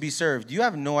awesome to be served. You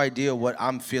have no idea what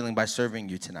I'm feeling by serving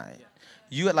you tonight. Yeah.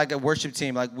 You, like a worship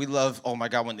team, like we love, oh my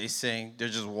God, when they sing, they're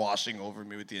just washing over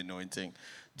me with the anointing.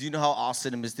 Do you know how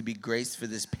awesome it is to be graced for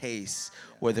this pace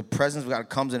where the presence of God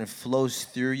comes and it flows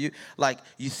through you? Like,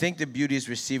 you think the beauty is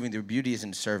receiving, the beauty is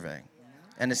in serving.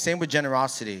 And the same with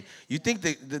generosity. You think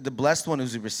the blessed one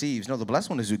is who receives. No, the blessed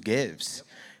one is who gives.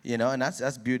 You know, and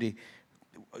that's beauty.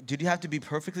 Did you have to be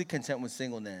perfectly content with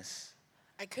singleness?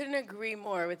 I couldn't agree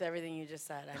more with everything you just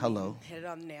said. I mean, hit it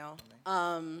on the nail.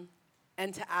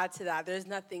 And to add to that, there's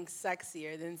nothing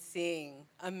sexier than seeing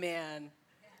a man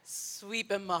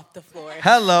sweep and mop the floor.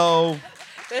 Hello.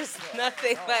 There's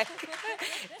nothing like,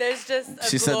 there's just a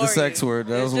She glory. said the sex word. I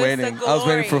There's was just a waiting. I was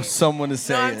waiting for glory. someone to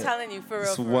say No, it. I'm telling you, for real,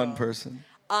 It's for one real. person.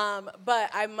 But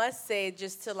I must say,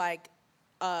 just to like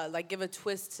give a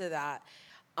twist to that,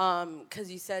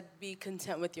 because you said be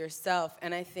content with yourself,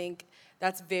 and I think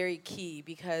that's very key,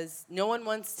 because no one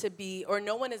wants to be, or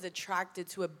no one is attracted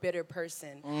to a bitter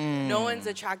person. No one's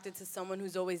attracted to someone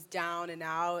who's always down and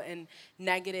out and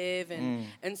negative,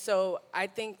 and so I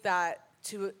think that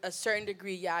to a certain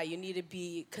degree, yeah, you need to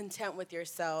be content with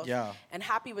yourself and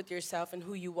happy with yourself and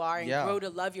who you are, and grow to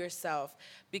love yourself,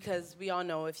 because we all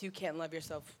know if you can't love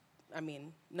yourself, I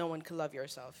mean, no one can love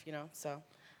yourself, you know? So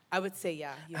I would say,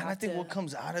 yeah. You And have I think to, what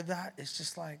comes out of that is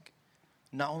just like,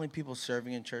 not only people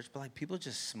serving in church, but like people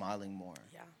just smiling more.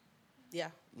 Yeah.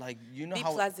 Like, you know Be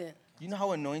how pleasant. You know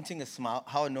how anointed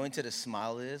a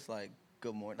smile is. Like,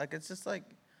 good morning. Like, it's just like,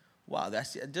 wow,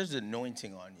 there's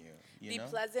anointing on you. You Be know?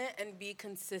 pleasant and be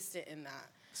consistent in that.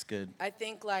 It's good. I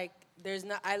think like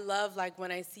I love like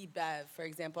when I see Bev, for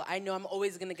example. I know I'm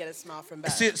always gonna get a smile from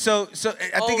Bev. See, so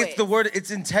I think it's the word.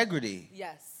 It's integrity.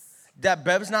 Yes. That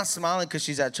Bev's not smiling because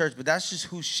she's at church, but that's just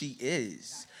who she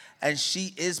is. And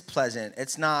she is pleasant.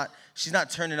 She's not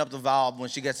turning up the valve when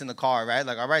she gets in the car, right?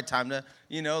 Like, all right, time to,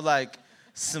 like,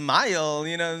 smile,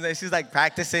 she's like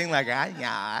practicing, like,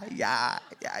 yeah,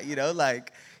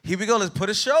 like, here we go, let's put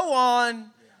a show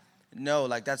on. No,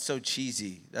 like, that's so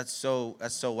cheesy. That's so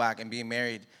whack. And being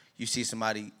married, you see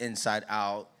somebody inside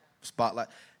out, spotlight,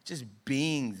 just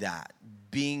being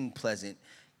pleasant,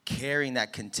 carrying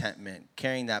that contentment,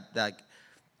 carrying that,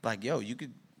 like, yo, you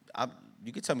could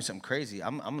tell me something crazy.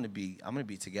 I'm gonna be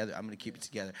together. I'm gonna keep it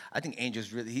together. I think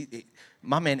Angel's really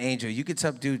my man Angel. You could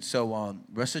tell, dude. So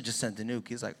Russell just sent the nuke.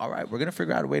 He's like, all right, we're gonna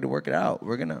figure out a way to work it out.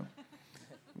 We're gonna,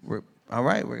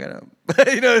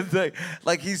 it's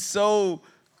like he's so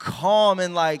calm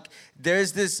and like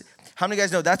there's this. How many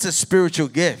guys know that's a spiritual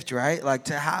gift, right? Like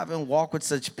to have and walk with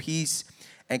such peace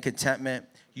and contentment.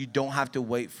 You don't have to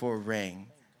wait for a ring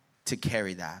to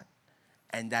carry that.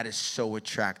 And that is so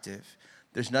attractive.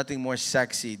 There's nothing more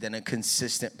sexy than a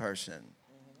consistent person.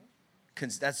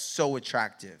 That's so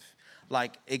attractive.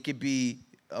 Like, it could be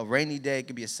a rainy day, it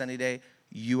could be a sunny day.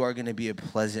 You are going to be a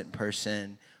pleasant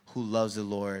person who loves the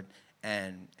Lord.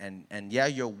 And yeah,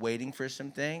 you're waiting for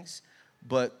some things,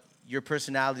 but your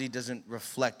personality doesn't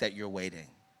reflect that you're waiting.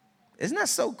 Isn't that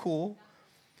so cool?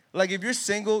 Like, if you're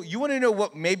single, you want to know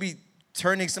what maybe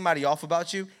turning somebody off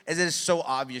about you is that it's so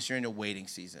obvious you're in a waiting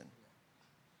season.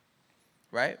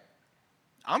 Right?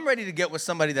 I'm ready to get with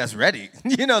somebody that's ready.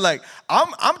 You know, like,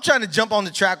 I'm trying to jump on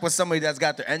the track with somebody that's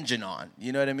got their engine on.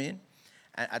 You know what I mean?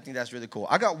 And I think that's really cool.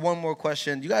 I got one more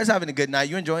question. You guys having a good night?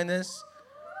 You enjoying this?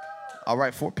 All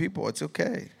right, 4 people. It's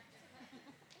okay.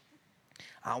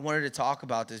 I wanted to talk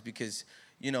about this because,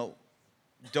 you know,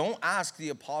 don't ask the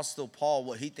Apostle Paul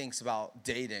what he thinks about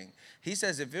dating. He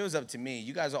says, if it was up to me,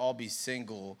 you guys will all be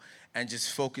single and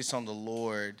just focus on the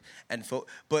Lord.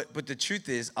 But the truth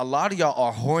is, a lot of y'all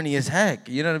are horny as heck.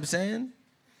 You know what I'm saying?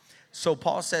 So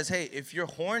Paul says, hey, if you're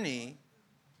horny,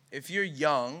 if you're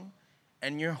young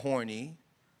and you're horny,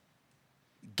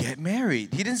 get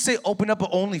married. He didn't say open up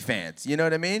an OnlyFans. You know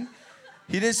what I mean?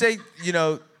 He didn't say, you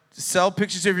know, sell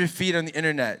pictures of your feet on the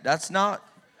internet. That's not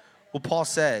what Paul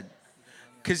said.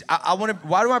 Because I want to,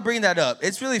 why do I bring that up?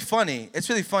 It's really funny. It's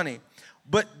really funny.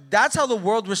 But that's how the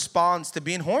world responds to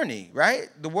being horny, right?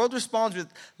 The world responds with,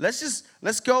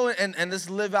 let's go and let's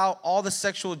live out all the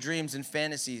sexual dreams and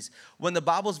fantasies. When the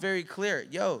Bible's very clear,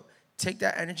 yo, take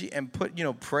that energy and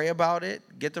pray about it.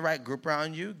 Get the right group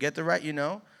around you. Get the right,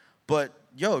 But,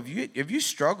 yo, if you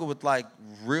struggle with, like,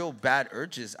 real bad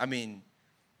urges, I mean,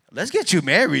 let's get you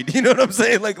married. You know what I'm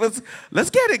saying? Like, let's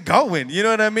get it going. You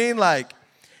know what I mean? Like,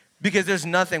 because there's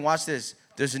nothing, watch this,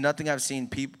 there's nothing I've seen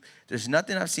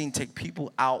take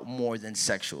people out more than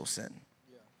sexual sin.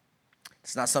 Yeah.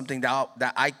 It's not something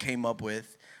that I came up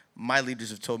with. My leaders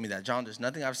have told me that. John, there's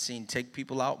nothing I've seen take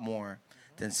people out more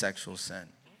than sexual sin.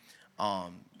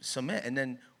 So, man, and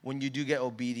then when you do get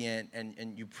obedient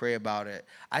and you pray about it,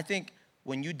 I think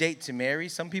when you date to marry,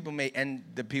 some people may end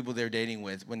the people they're dating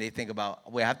with when they think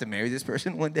about, wait, I have to marry this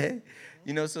person one day?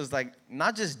 So it's like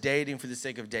not just dating for the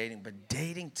sake of dating, but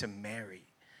dating to marry.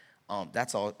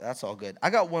 That's all good. I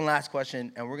got one last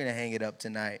question, and we're going to hang it up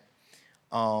tonight.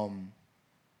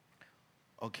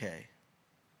 Okay.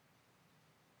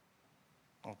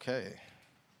 Oh,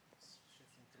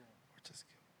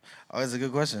 that's a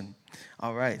good question.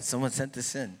 All right, someone sent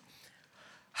this in.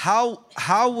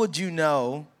 How would you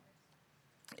know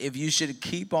if you should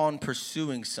keep on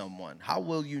pursuing someone? How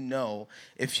will you know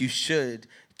if you should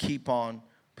keep on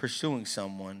pursuing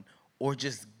someone or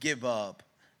just give up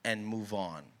and move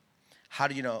on? How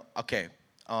do you know? Okay,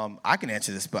 I can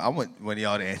answer this, but I want one of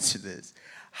y'all to answer this.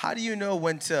 How do you know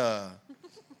when to,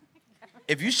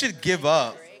 if you should give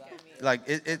up, like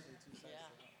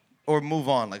or move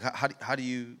on? Like how do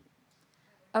you?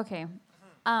 Okay.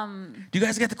 Do you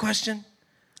guys get the question?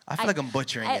 I feel like I'm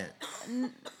butchering it.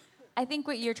 I think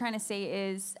what you're trying to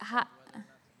say is,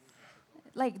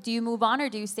 do you move on or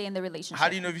do you stay in the relationship? How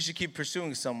do you know if you should keep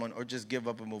pursuing someone or just give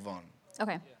up and move on?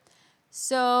 Okay.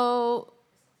 So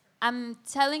I'm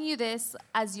telling you this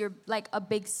as you're like a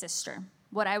big sister.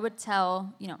 What I would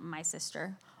tell, my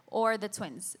sister or the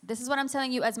twins. This is what I'm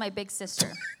telling you as my big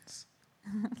sister.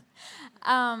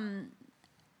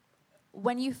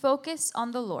 When you focus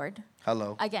on the Lord,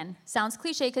 hello. Again, sounds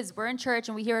cliche because we're in church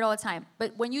and we hear it all the time.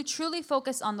 But when you truly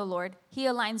focus on the Lord, He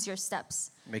aligns your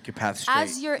steps. Make your path straight.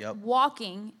 As you're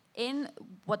walking in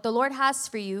what the Lord has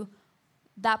for you,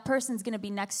 that person's going to be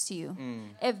next to you.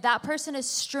 If that person is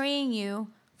straying you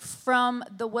from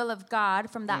the will of God,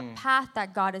 from that path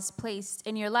that God has placed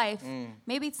in your life,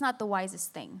 maybe it's not the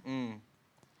wisest thing.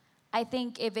 I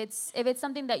think if it's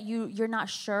something that you're not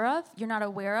sure of, you're not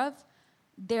aware of,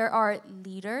 there are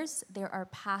leaders, there are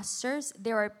pastors,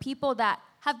 there are people that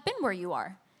have been where you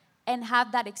are and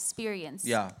have that experience.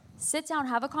 Yeah. Sit down,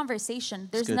 have a conversation.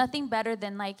 There's nothing better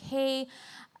than hey,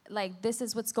 this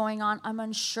is what's going on. I'm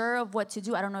unsure of what to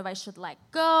do. I don't know if I should let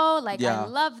go. I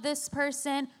love this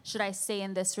person. Should I stay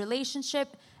in this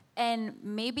relationship? And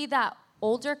maybe that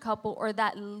older couple or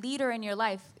that leader in your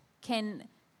life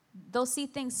they'll see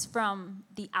things from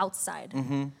the outside.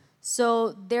 Mm-hmm.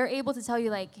 So they're able to tell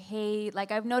you hey,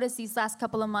 I've noticed these last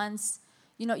couple of months,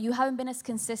 you haven't been as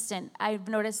consistent. I've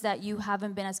noticed that you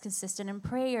haven't been as consistent in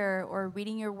prayer or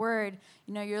reading your word.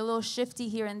 You're a little shifty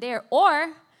here and there.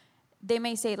 Or they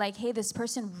may say hey, this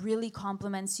person really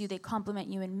compliments you. They compliment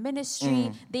you in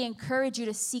ministry. They encourage you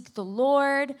to seek the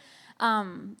Lord.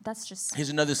 That's just. Here's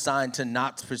another sign to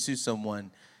not pursue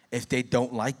someone if they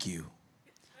don't like you.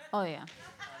 Oh, yeah.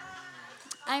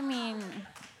 I mean.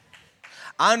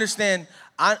 I understand.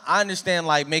 I understand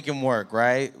like making work,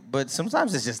 right? But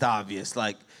sometimes it's just obvious.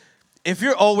 Like, if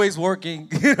you're always working,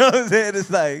 you know what I'm saying? It's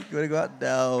like, you wanna go out?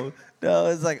 No.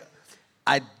 It's like,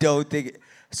 I don't think.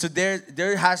 So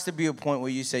there has to be a point where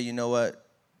you say, you know what,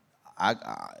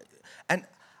 and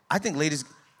I think ladies,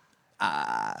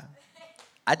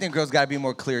 I think girls got to be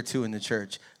more clear too in the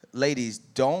church. Ladies,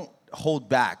 don't hold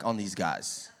back on these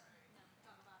guys.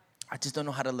 I just don't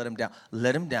know how to let him down.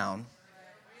 Let him down,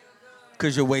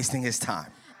 because you're wasting his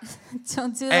time.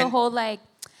 Don't do the whole like,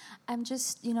 I'm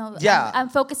just, Yeah. I'm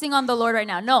focusing on the Lord right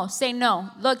now. No, say no.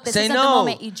 Look, this Say isn't no, the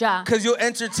moment, Ija. because you'll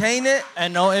entertain it.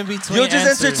 And no in between. You'll just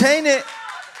answers. entertain it,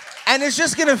 and it's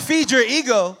just gonna feed your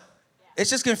ego. It's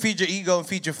just gonna feed your ego and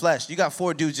feed your flesh. You got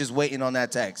 4 dudes just waiting on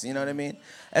that text. You know what I mean?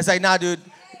 It's like, nah, dude,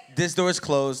 this door's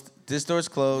closed. This door's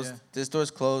closed. Yeah. This door's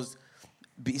closed.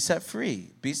 Be set free.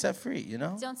 Be set free. You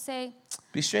know? Don't say,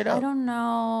 Be straight I up. don't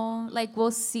know. Like, we'll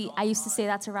see. I used to say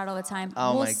that to Rod all the time.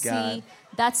 Oh, we'll my God. see.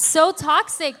 That's so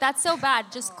toxic. That's so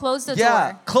bad. Just close the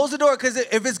Yeah, door. close the door, because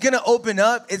if it's gonna open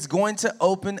up, it's going to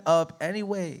open up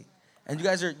anyway. And you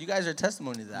guys are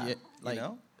testimony to that. Yeah, like you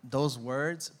know? those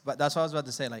words, but that's what I was about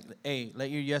to say. Like, hey, let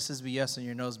your yeses be yes and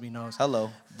your no's be no's. Hello.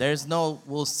 There's no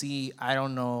we'll see, I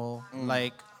don't know,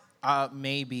 like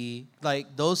maybe.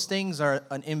 Like those things are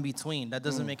an in between. That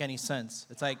doesn't make any sense.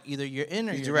 It's like either you're in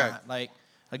or Be you're direct. not. Like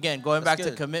again, going That's back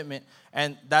to good. commitment,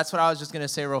 and that's what I was just gonna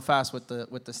say real fast with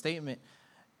the statement.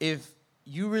 If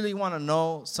you really want to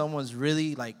know someone's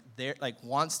really like there, like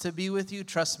wants to be with you,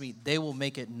 trust me, they will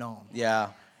make it known. Yeah.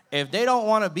 If they don't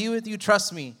want to be with you,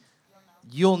 trust me,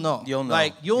 you'll know. You'll know.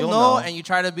 Like you'll You'll know, know. and you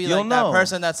try to be You'll like know. that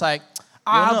person that's like,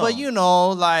 You'll but know.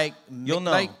 like, You'll know.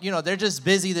 like they're just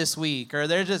busy this week, or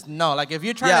they're just no. Like if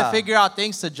you're trying Yeah. to figure out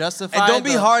things to justify, And don't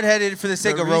be the- hard-headed for the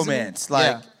sake the of reason- romance.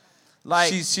 Like, yeah.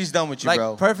 Like she's done with you, like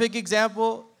bro. perfect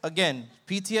example again,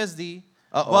 PTSD.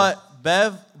 Uh-oh. But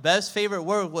Bev's favorite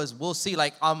word was "we'll see."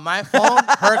 Like on my phone,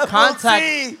 her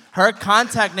see.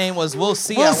 contact name was "we'll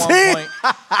see" We'll at see. one point.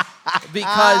 Because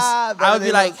I brother, would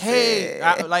be like, we'll see.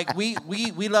 hey, like we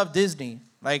love Disney.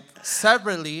 Like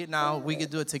separately, now we could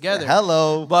do it together.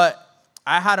 Hello. But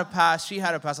I had a pass, she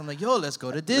had a pass. I'm like, yo, let's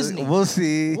go to Disney. We'll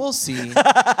see. We'll see.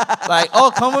 Like,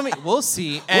 oh, come with me. We'll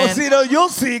see. We'll And see, though. You'll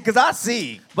see, because I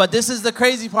see. but this is the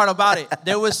crazy part about it.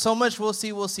 There was so much we'll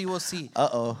see.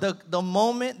 Uh-oh. The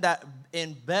moment that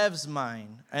in Bev's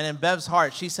mind and in Bev's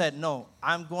heart, she said, no,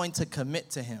 I'm going to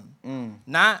commit to him.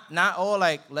 Not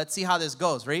like, let's see how this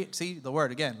goes, right? See the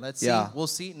word again. Let's see. Yeah. We'll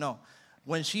see. No.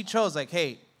 When she chose like,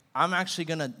 hey, I'm actually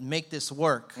going to make this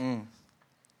work.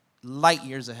 Light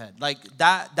years ahead. Like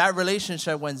that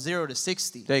relationship went 0 to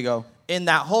 60. There you go. In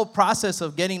that whole process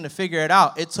of getting to figure it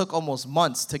out, it took almost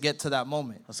months to get to that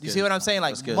moment. That's You good. see what I'm saying?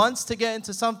 Like That's good. months to get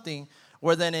into something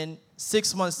where then in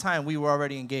 6 months' time, we were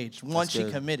already engaged once she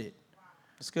good. committed.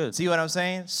 That's good. See what I'm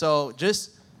saying? So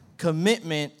just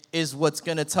commitment is what's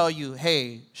going to tell you,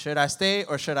 hey, should I stay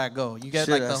or should I go? You get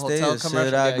Should like I the stay hotel or commercial.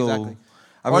 should I Yeah, go? exactly.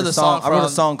 I Or wrote, the a song, song I wrote a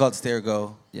from- song called Stay or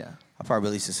Go. Yeah. I'll probably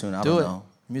release it soon. I Do don't it. know.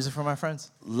 Music for my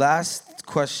friends. Last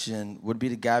question would be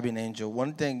to Gabby and Angel.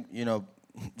 One thing,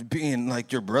 being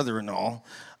like your brother and all,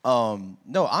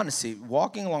 no, honestly,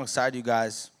 walking alongside you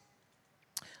guys,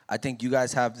 I think you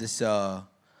guys have this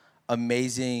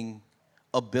amazing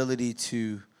ability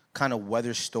to kind of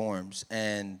weather storms,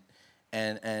 and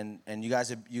you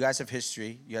guys have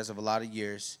history. You guys have a lot of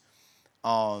years,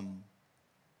 and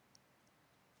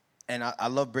I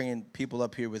love bringing people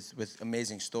up here with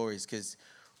amazing stories, because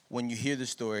when you hear the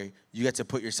story, you get to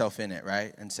put yourself in it,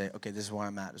 right? And say, okay, this is where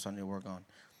I'm at. This is what I need to work on.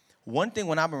 One thing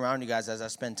when I'm around you guys, as I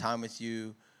spend time with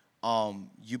you,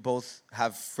 you both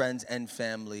have friends and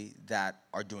family that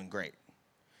are doing great.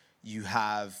 You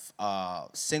have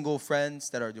single friends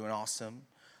that are doing awesome.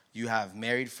 You have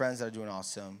married friends that are doing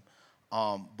awesome.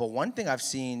 But one thing I've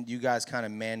seen you guys kind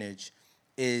of manage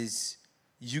is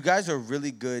you guys are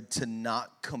really good to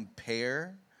not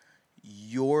compare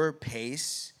your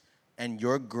pace and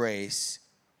your grace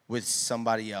with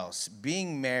somebody else.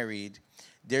 Being married,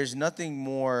 there's nothing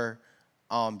more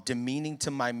demeaning to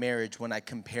my marriage when I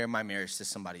compare my marriage to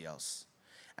somebody else.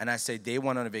 And I say, they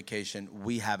went on a vacation,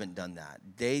 we haven't done that.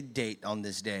 They date on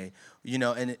this day,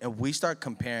 and we start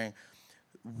comparing.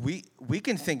 We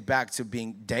can think back to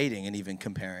dating and even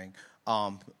comparing.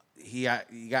 He got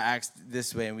asked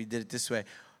this way and we did it this way.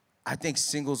 I think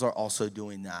singles are also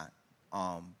doing that,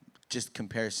 just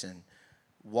comparison.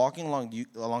 Walking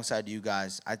alongside you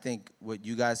guys, I think what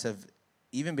you guys have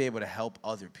even been able to help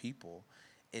other people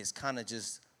is kind of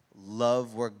just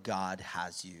love where God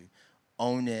has you,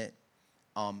 own it,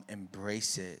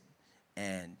 embrace it,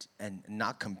 and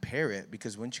not compare it,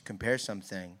 because once you compare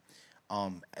something,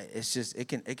 it's just it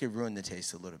can ruin the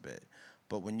taste a little bit.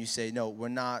 But when you say no, we're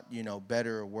not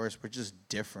better or worse, we're just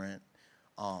different.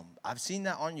 I've seen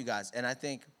that on you guys, and I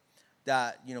think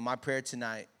that my prayer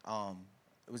tonight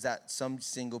was that some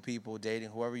single people dating,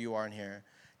 whoever you are in here,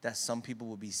 that some people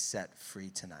will be set free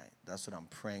tonight. That's what I'm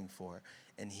praying for.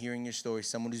 And hearing your story,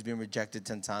 someone who's been rejected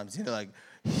 10 times, like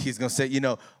he's gonna say,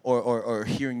 or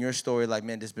hearing your story, like,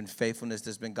 man, there's been faithfulness,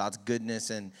 there's been God's goodness,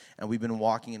 and we've been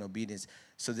walking in obedience.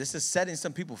 So this is setting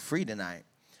some people free tonight.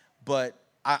 But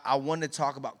I want to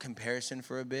talk about comparison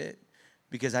for a bit,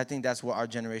 because I think that's what our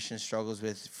generation struggles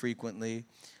with frequently.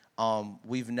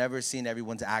 We've never seen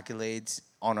everyone's accolades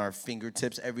on our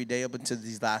fingertips every day up until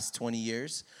these last 20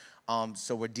 years.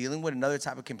 So we're dealing with another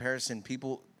type of comparison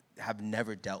people have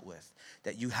never dealt with,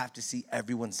 that you have to see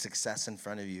everyone's success in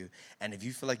front of you. And if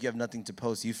you feel like you have nothing to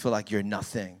post, you feel like you're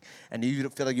nothing. And if you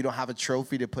feel like you don't have a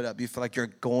trophy to put up, you feel like you're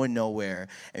going nowhere.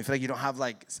 And you feel like you don't have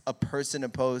like a person to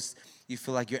post, you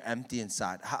feel like you're empty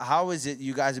inside. How is it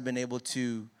you guys have been able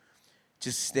to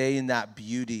just stay in that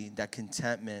beauty, that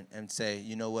contentment, and say,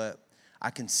 you know what,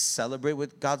 I can celebrate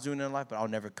what God's doing in life, but I'll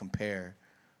never compare?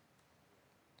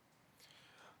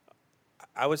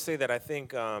 I would say that I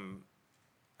think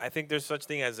there's such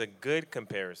thing as a good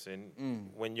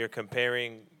comparison when you're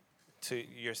comparing to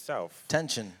yourself.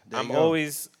 Tension.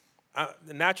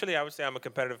 Naturally, I would say I'm a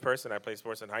competitive person. I played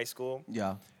sports in high school.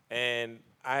 Yeah. And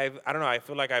I don't know, I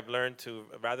feel like I've learned to,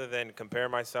 rather than compare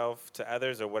myself to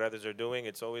others or what others are doing,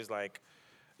 it's always like,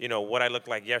 what I looked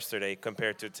like yesterday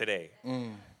compared to today.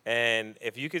 And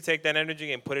if you could take that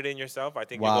energy and put it in yourself, I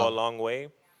think you go a long way.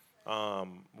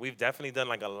 We've definitely done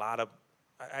like a lot of,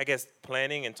 I guess,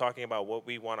 planning and talking about what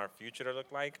we want our future to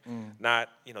look like. Not,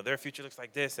 their future looks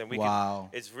like this, and we can,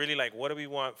 it's really like, what do we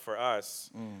want for us?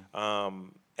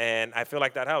 And I feel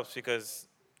like that helps, because,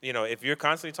 if you're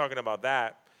constantly talking about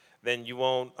that, then you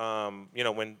won't,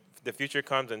 when the future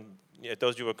comes and it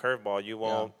throws you a curveball, you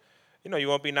won't, you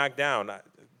won't be knocked down.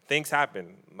 Things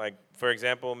happen. Like, for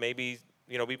example, maybe,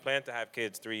 we planned to have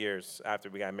kids 3 years after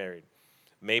we got married.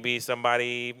 Maybe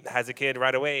somebody has a kid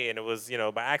right away and it was,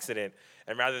 by accident.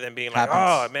 And rather than being like,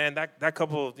 oh, man, that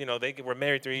couple, they were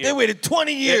married 3 years. They waited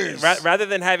 20 years. Rather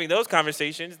than having those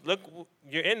conversations, look,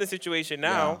 you're in the situation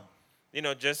now,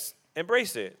 just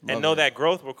embrace it. And know that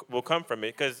growth will come from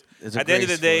it. Because at the end of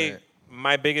the day,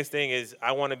 my biggest thing is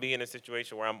I want to be in a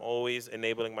situation where I'm always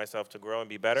enabling myself to grow and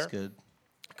be better. That's good.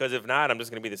 Because if not, I'm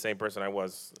just going to be the same person I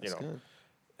was, That's good.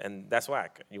 And that's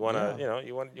whack. You want to,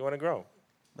 you want to grow.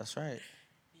 That's right.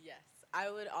 Yes. I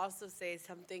would also say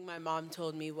something my mom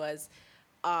told me was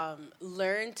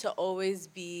learn to always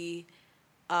be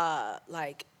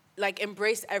like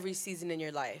embrace every season in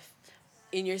your life.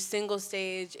 In your single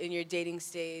stage, in your dating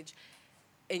stage,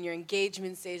 in your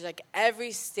engagement stage, like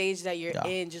every stage that you're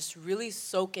in, just really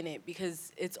soak in it,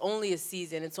 because it's only a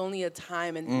season, it's only a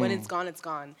time, and when it's gone, it's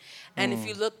gone. And if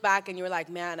you look back and you're like,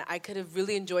 man, I could have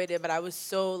really enjoyed it, but I was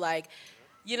so like,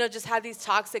 just had these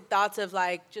toxic thoughts of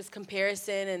like just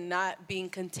comparison and not being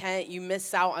content, you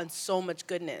miss out on so much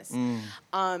goodness.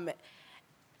 And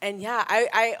yeah,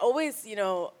 I always,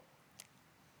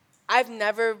 I've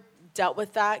never dealt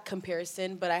with that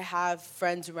comparison, but I have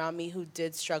friends around me who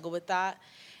did struggle with that.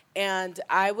 And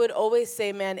I would always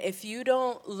say, man, if you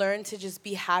don't learn to just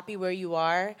be happy where you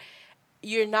are,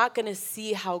 you're not going to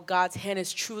see how God's hand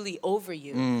is truly over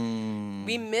you.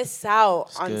 We miss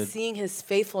out on seeing his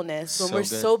faithfulness when we're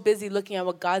so busy looking at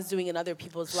what God's doing in other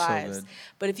people's lives.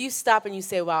 But if you stop and you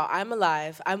say, wow, I'm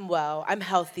alive, I'm well, I'm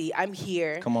healthy, I'm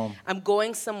here, I'm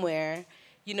going somewhere,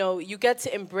 you get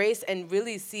to embrace and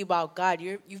really see, wow, God,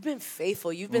 you've been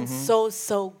faithful. You've been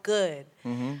so good.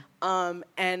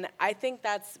 And I think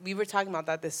we were talking about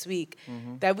that this week,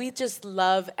 that we just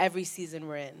love every season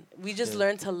we're in. We just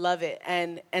learn to love it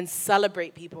and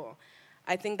celebrate people.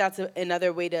 I think that's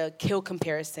another way to kill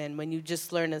comparison, when you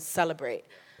just learn to celebrate.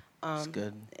 That's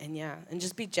good. And and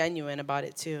just be genuine about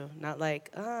it too. Not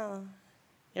like, oh,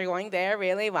 you're going there,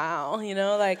 really? Wow,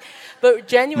 but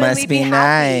genuinely Must be happy.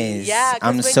 nice. Yeah,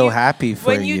 I'm so happy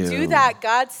for you. When you do that,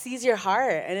 God sees your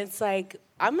heart, and it's like,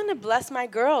 I'm gonna bless my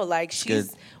girl. Like,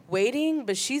 she's waiting,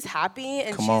 but she's happy,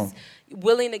 and she's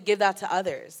willing to give that to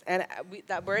others. And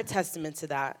we're a testament to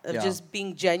that, of just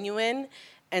being genuine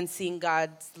and seeing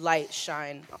God's light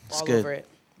shine all over it.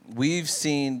 We've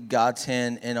seen God's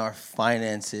hand in our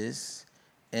finances,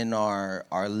 in our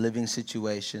living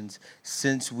situations,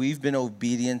 since we've been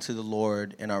obedient to the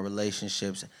Lord in our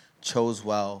relationships, chose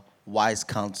well, wise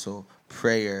counsel,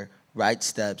 prayer, right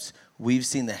steps. We've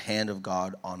seen the hand of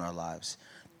God on our lives.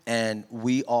 And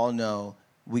we all know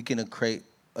we can equate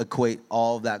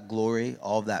all of that glory,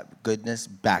 all of that goodness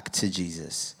back to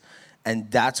Jesus. And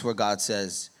that's where God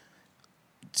says,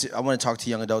 I want to talk to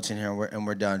young adults in here, and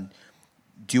we're done.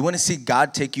 Do you want to see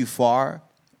God take you far?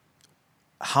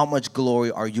 How much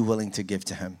glory are you willing to give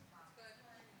to him?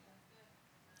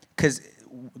 Because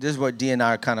this is what Dee and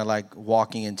I are kind of like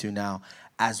walking into now.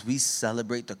 As we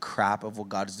celebrate the crap of what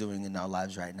God is doing in our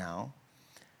lives right now,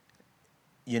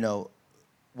 you know,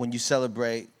 when you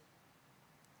celebrate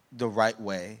the right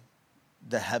way,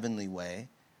 the heavenly way,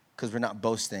 because we're not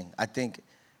boasting. I think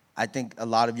a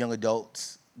lot of young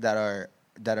adults that are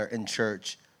in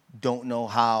church don't know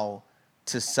how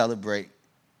to celebrate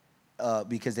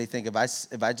because they think if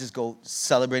I just go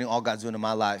celebrating all God's doing in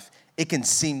my life, it can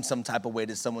seem some type of way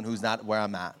to someone who's not where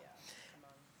I'm at.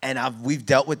 And we've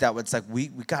dealt with that. Where it's like we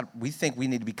think we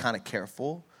need to be kind of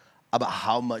careful about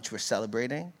how much we're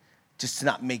celebrating, just to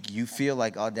not make you feel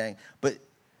like, oh dang. But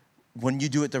when you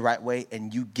do it the right way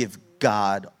and you give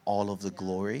God all of the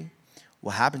glory,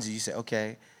 what happens is you say,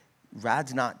 okay,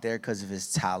 Rad's not there because of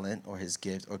his talent or his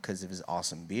gift or because of his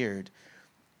awesome beard.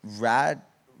 Rad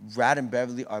and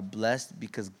Beverly are blessed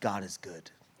because God is good.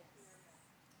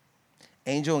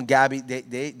 Angel and Gabby,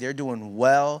 they're doing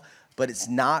well, but it's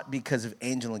not because of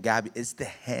Angel and Gabby. It's the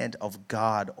hand of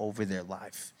God over their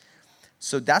life.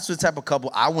 So that's the type of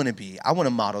couple I want to be. I want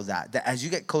to model that as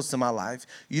you get close to my life,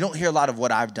 you don't hear a lot of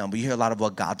what I've done, but you hear a lot of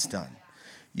what God's done.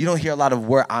 You don't hear a lot of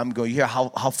where I'm going. You hear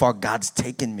how far God's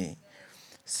taken me.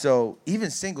 So even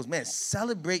singles, man,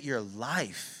 celebrate your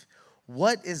life.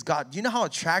 What is God? Do you know how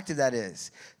attractive that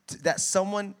is? That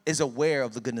someone is aware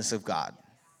of the goodness of God.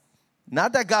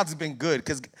 Not that God's been good,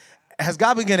 because has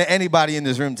God been good to anybody in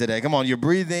this room today? Come on, you're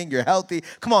breathing, you're healthy.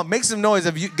 Come on, make some noise.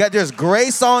 There's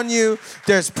grace on you,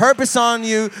 there's purpose on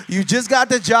you. You just got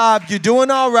the job, you're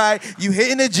doing all right. You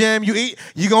hitting the gym, you eat,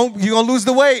 you're gonna lose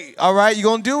the weight, all right?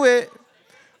 You're gonna do it,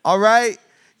 all right?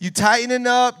 You tightening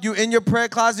up, you in your prayer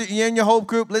closet, you're in your hope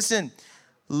group. Listen,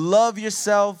 love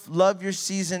yourself, love your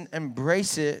season,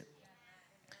 embrace it,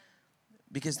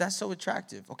 because that's so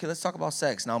attractive. Okay, let's talk about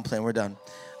sex. Now I'm playing, we're done.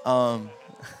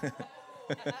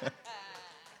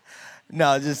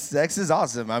 No, just sex is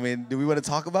awesome. I mean, do we want to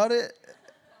talk about it?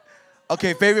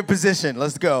 Okay, favorite position.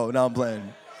 Let's go. No, I'm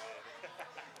playing.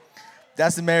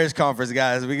 That's the marriage conference,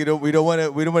 guys. We don't want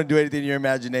to do anything in your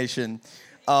imagination.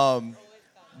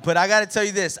 But I got to tell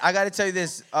you this.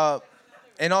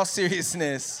 In all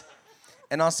seriousness.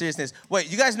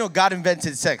 Wait, you guys know God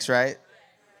invented sex, right?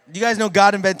 You guys know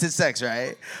God invented sex,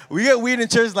 right? We get weird in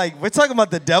church like, we're talking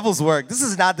about the devil's work. This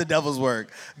is not the devil's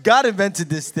work. God invented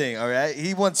this thing, all right?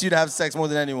 He wants you to have sex more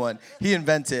than anyone. He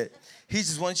invented it. He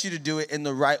just wants you to do it in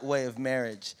the right way of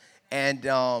marriage. And,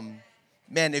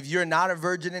 man, if you're not a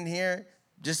virgin in here,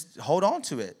 just hold on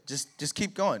to it. Just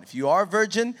keep going. If you are a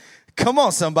virgin, come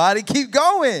on, somebody, keep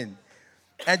going.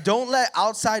 And don't let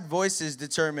outside voices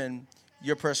determine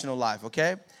your personal life,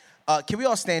 okay? Can we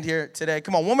all stand here today?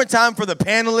 Come on, one more time for the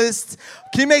panelists.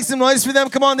 Can you make some noise for them?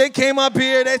 Come on, they came up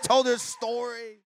here. They told their story.